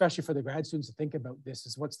 especially for the grad students, to think about this: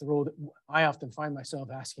 is what's the role that I often find myself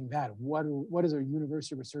asking that? What is a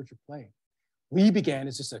university researcher playing? We began,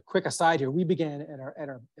 as just a quick aside here, we began at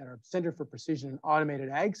our Center for Precision and Automated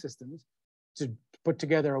Ag Systems to put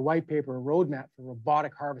together a white paper, a roadmap for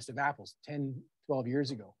robotic harvest of apples 10, 12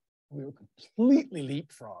 years ago. We were completely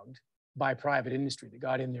leapfrogged by private industry that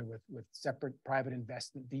got in there with separate private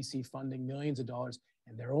investment, VC funding, millions of dollars,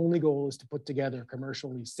 and their only goal is to put together a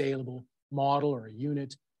commercially saleable model or a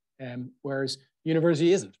unit, whereas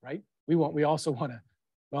university isn't, right? We also want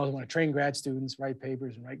to train grad students, write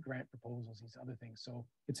papers, and write grant proposals, these other things. So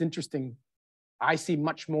it's interesting. I see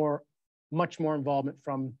much more involvement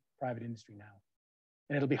from private industry now,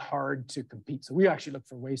 and it'll be hard to compete. So we actually look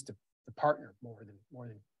for ways to partner more than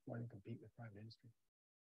compete with private industry.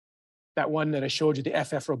 That one that I showed you, the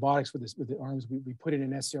FF robotics with the arms, we put it in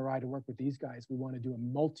SCRI to work with these guys. We want to do a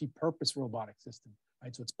multi-purpose robotic system,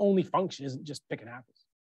 right? So its only function isn't just picking apples.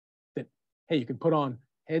 That, hey, you can put on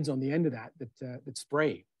heads on the end of that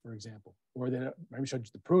spray, for example, or that I showed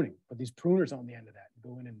you the pruning, but these pruners on the end of that,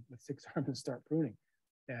 go in and with 6 arms and start pruning.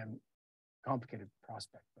 Complicated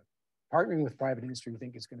prospect, but partnering with private industry, we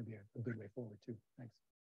think is going to be a good way forward too. Thanks.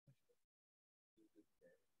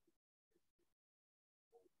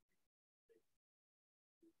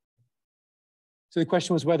 So the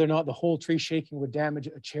question was whether or not the whole tree shaking would damage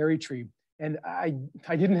a cherry tree. And I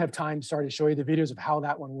didn't have time to start to show you the videos of how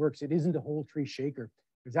that one works. It isn't a whole tree shaker.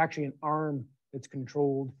 There's actually an arm that's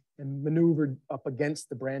controlled and maneuvered up against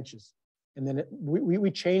the branches. And then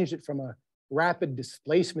we changed it from a rapid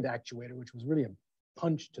displacement actuator, which was really a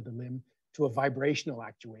punch to the limb, to a vibrational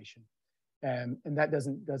actuation. And that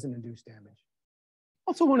doesn't induce damage.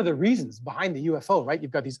 Also, one of the reasons behind the UFO, right?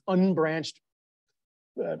 You've got these unbranched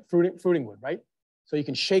fruiting wood, right? So you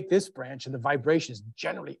can shake this branch and the vibration is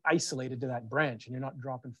generally isolated to that branch, and you're not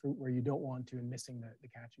dropping fruit where you don't want to and missing the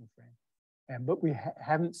catching frame. But we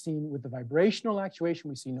haven't seen, with the vibrational actuation,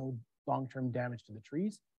 we see no long-term damage to the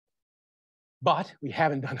trees. But we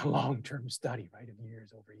haven't done a long-term study, right, of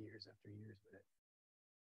years over years after years with it.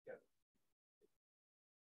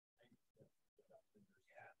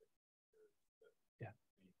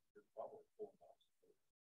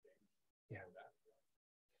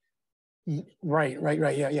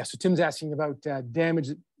 Right. Yeah. So Tim's asking about damage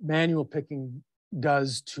that manual picking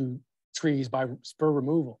does to trees by spur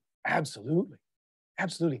removal. Absolutely.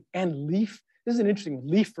 And leaf. This is an interesting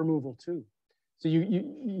leaf removal too. So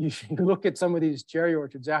you look at some of these cherry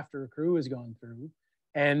orchards after a crew has gone through,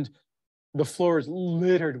 and the floor is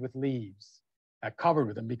littered with leaves, covered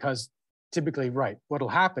with them, because typically, right, what'll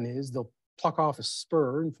happen is they'll pluck off a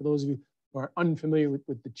spur. And for those of you who are unfamiliar with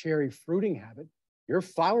the cherry fruiting habit, your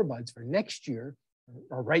flower buds for next year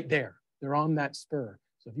are right there. They're on that spur.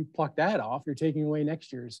 So if you pluck that off, you're taking away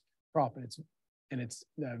next year's crop, and it's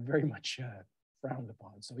very much frowned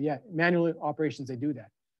upon. So yeah, manual operations, they do that.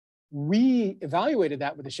 We evaluated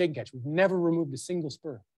that with a shake and catch. We've never removed a single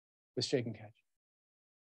spur with shake and catch.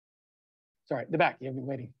 Sorry, the back, you've been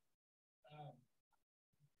waiting.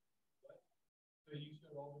 So you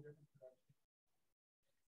showed all the different production.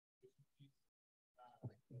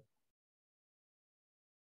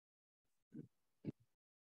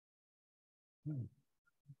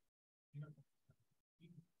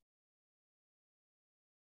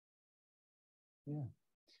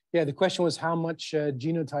 Yeah, the question was how much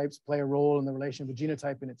genotypes play a role in the relation of a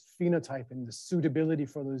genotype and its phenotype and the suitability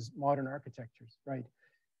for those modern architectures, right?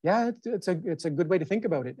 Yeah, it's a good way to think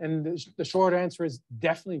about it. And the short answer is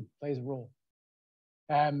definitely plays a role.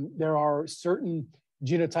 There are certain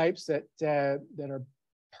genotypes that are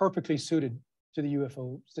perfectly suited to the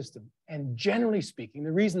UFO system. And generally speaking,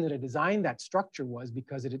 the reason that I designed that structure was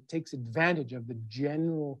because it takes advantage of the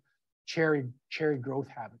general cherry growth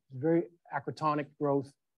habit. Very acrotonic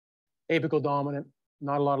growth, apical dominant,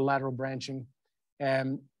 not a lot of lateral branching.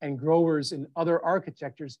 And growers in other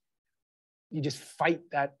architectures, you just fight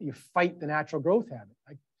that, you fight the natural growth habit.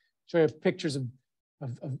 I show you pictures of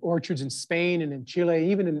orchards in Spain and in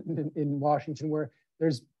Chile, even in Washington, where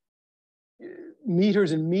there's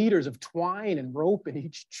meters and meters of twine and rope in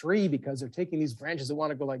each tree because they're taking these branches that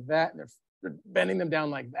want to go like that and they're bending them down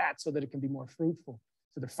like that so that it can be more fruitful.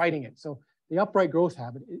 So they're fighting it. So the upright growth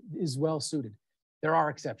habit is well suited. There are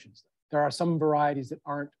exceptions. There are some varieties that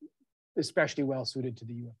aren't especially well suited to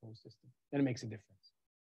the UFO system, and it makes a difference.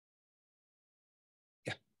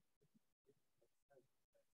 Yeah.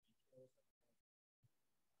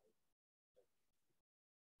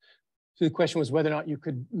 So the question was whether or not you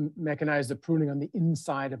could mechanize the pruning on the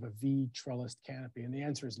inside of a V trellised canopy, and the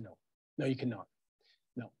answer is no. No, you cannot.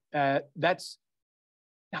 No. That's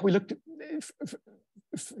now we looked.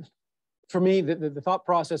 For me, the thought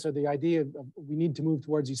process or the idea of we need to move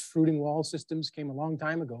towards these fruiting wall systems came a long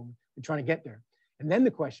time ago. We're trying to get there. And then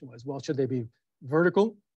the question was, well, should they be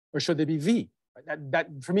vertical or should they be V? That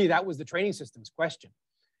for me, that was the training systems question.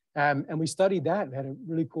 And we studied that. We had a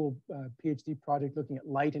really cool PhD project looking at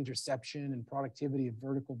light interception and productivity of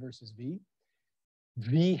vertical versus V.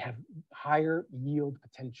 V have higher yield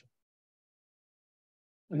potential.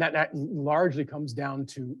 And that largely comes down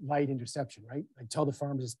to light interception, right? I tell the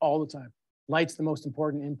farmers this all the time. Light's the most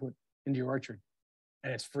important input into your orchard,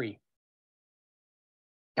 and it's free.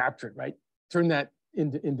 Capture it, right? Turn that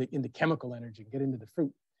into chemical energy, get into the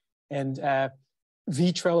fruit. And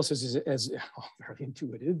V trellises is very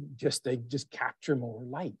intuitive. They just capture more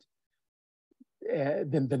light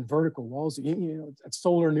than vertical walls. You know, at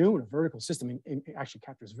solar new in a vertical system, it actually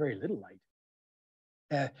captures very little light.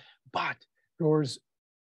 But growers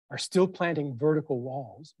are still planting vertical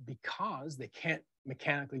walls because they can't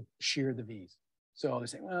mechanically shear the V's. So they're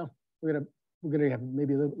saying, well, we're gonna have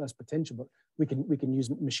maybe a little bit less potential, but we can use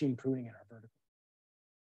machine pruning in our vertical.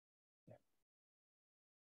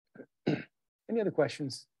 Yeah. Any other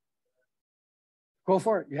questions? Go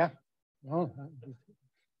for it. Yeah. Oh,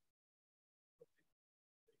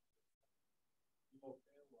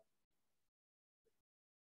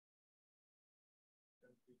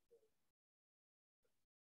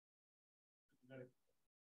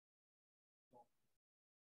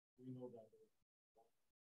 we know that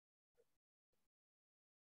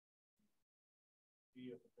be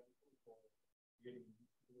a potential for getting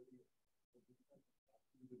utility of the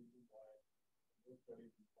reason why most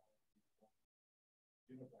studies we found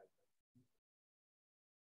unified.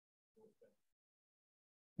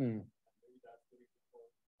 Maybe that's the reason for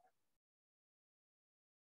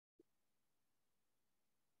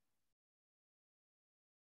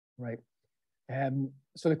right.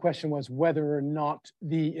 So the question was whether or not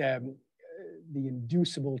the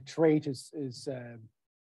inducible trait is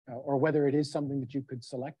or whether it is something that you could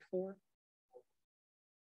select for,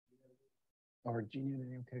 or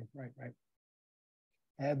gene. Okay, right.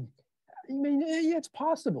 I mean, yeah, it's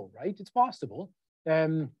possible, right? It's possible.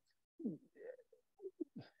 From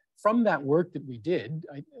that work that we did,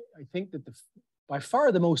 I think that by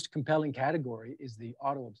far the most compelling category is the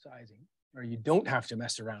auto-upsizing, where you don't have to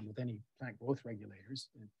mess around with any plant growth regulators.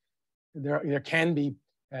 There can be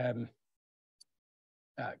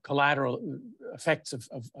collateral effects of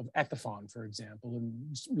ethifon, for example,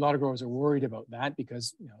 and a lot of growers are worried about that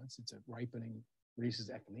because it's a ripening, releases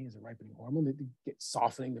ethylene as a ripening hormone that gets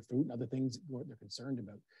softening the fruit and other things that they're concerned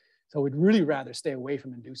about. So we'd really rather stay away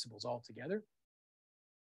from inducibles altogether.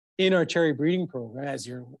 In our cherry breeding program, as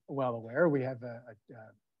you're well aware, we have a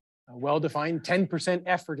well-defined 10%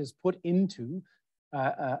 effort is put into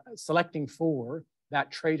selecting for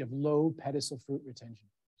that trait of low pedicel fruit retention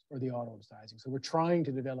or the auto-upsizing. So we're trying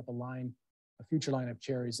to develop a future line of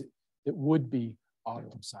cherries that would be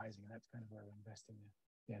auto-upsizing. That's kind of where we're investing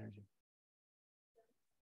the energy.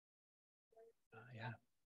 Yeah.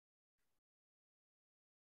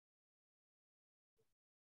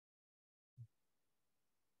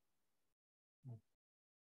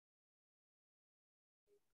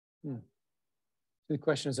 So the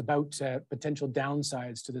question is about potential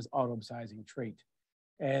downsides to this auto-upsizing trait.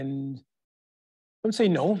 And I would say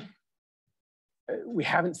no. We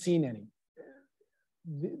haven't seen any.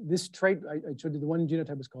 This trait, I showed you the one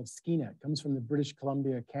genotype is called Skeena. It comes from the British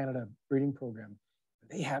Columbia, Canada breeding program.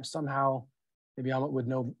 They have somehow, maybe Amit would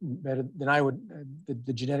know better than I would,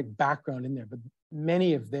 the genetic background in there, but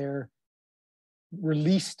many of their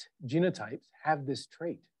released genotypes have this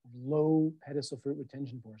trait, low pedicel fruit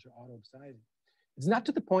retention force or auto-upsizing. It's not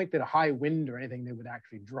to the point that a high wind or anything they would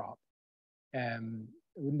actually drop. I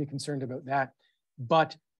wouldn't be concerned about that,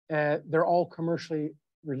 but they're all commercially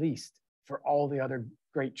released for all the other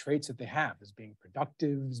great traits that they have as being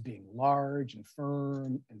productive, as being large and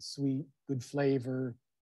firm and sweet, good flavor.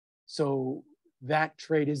 So that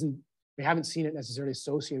trait we haven't seen it necessarily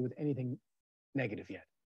associated with anything negative yet.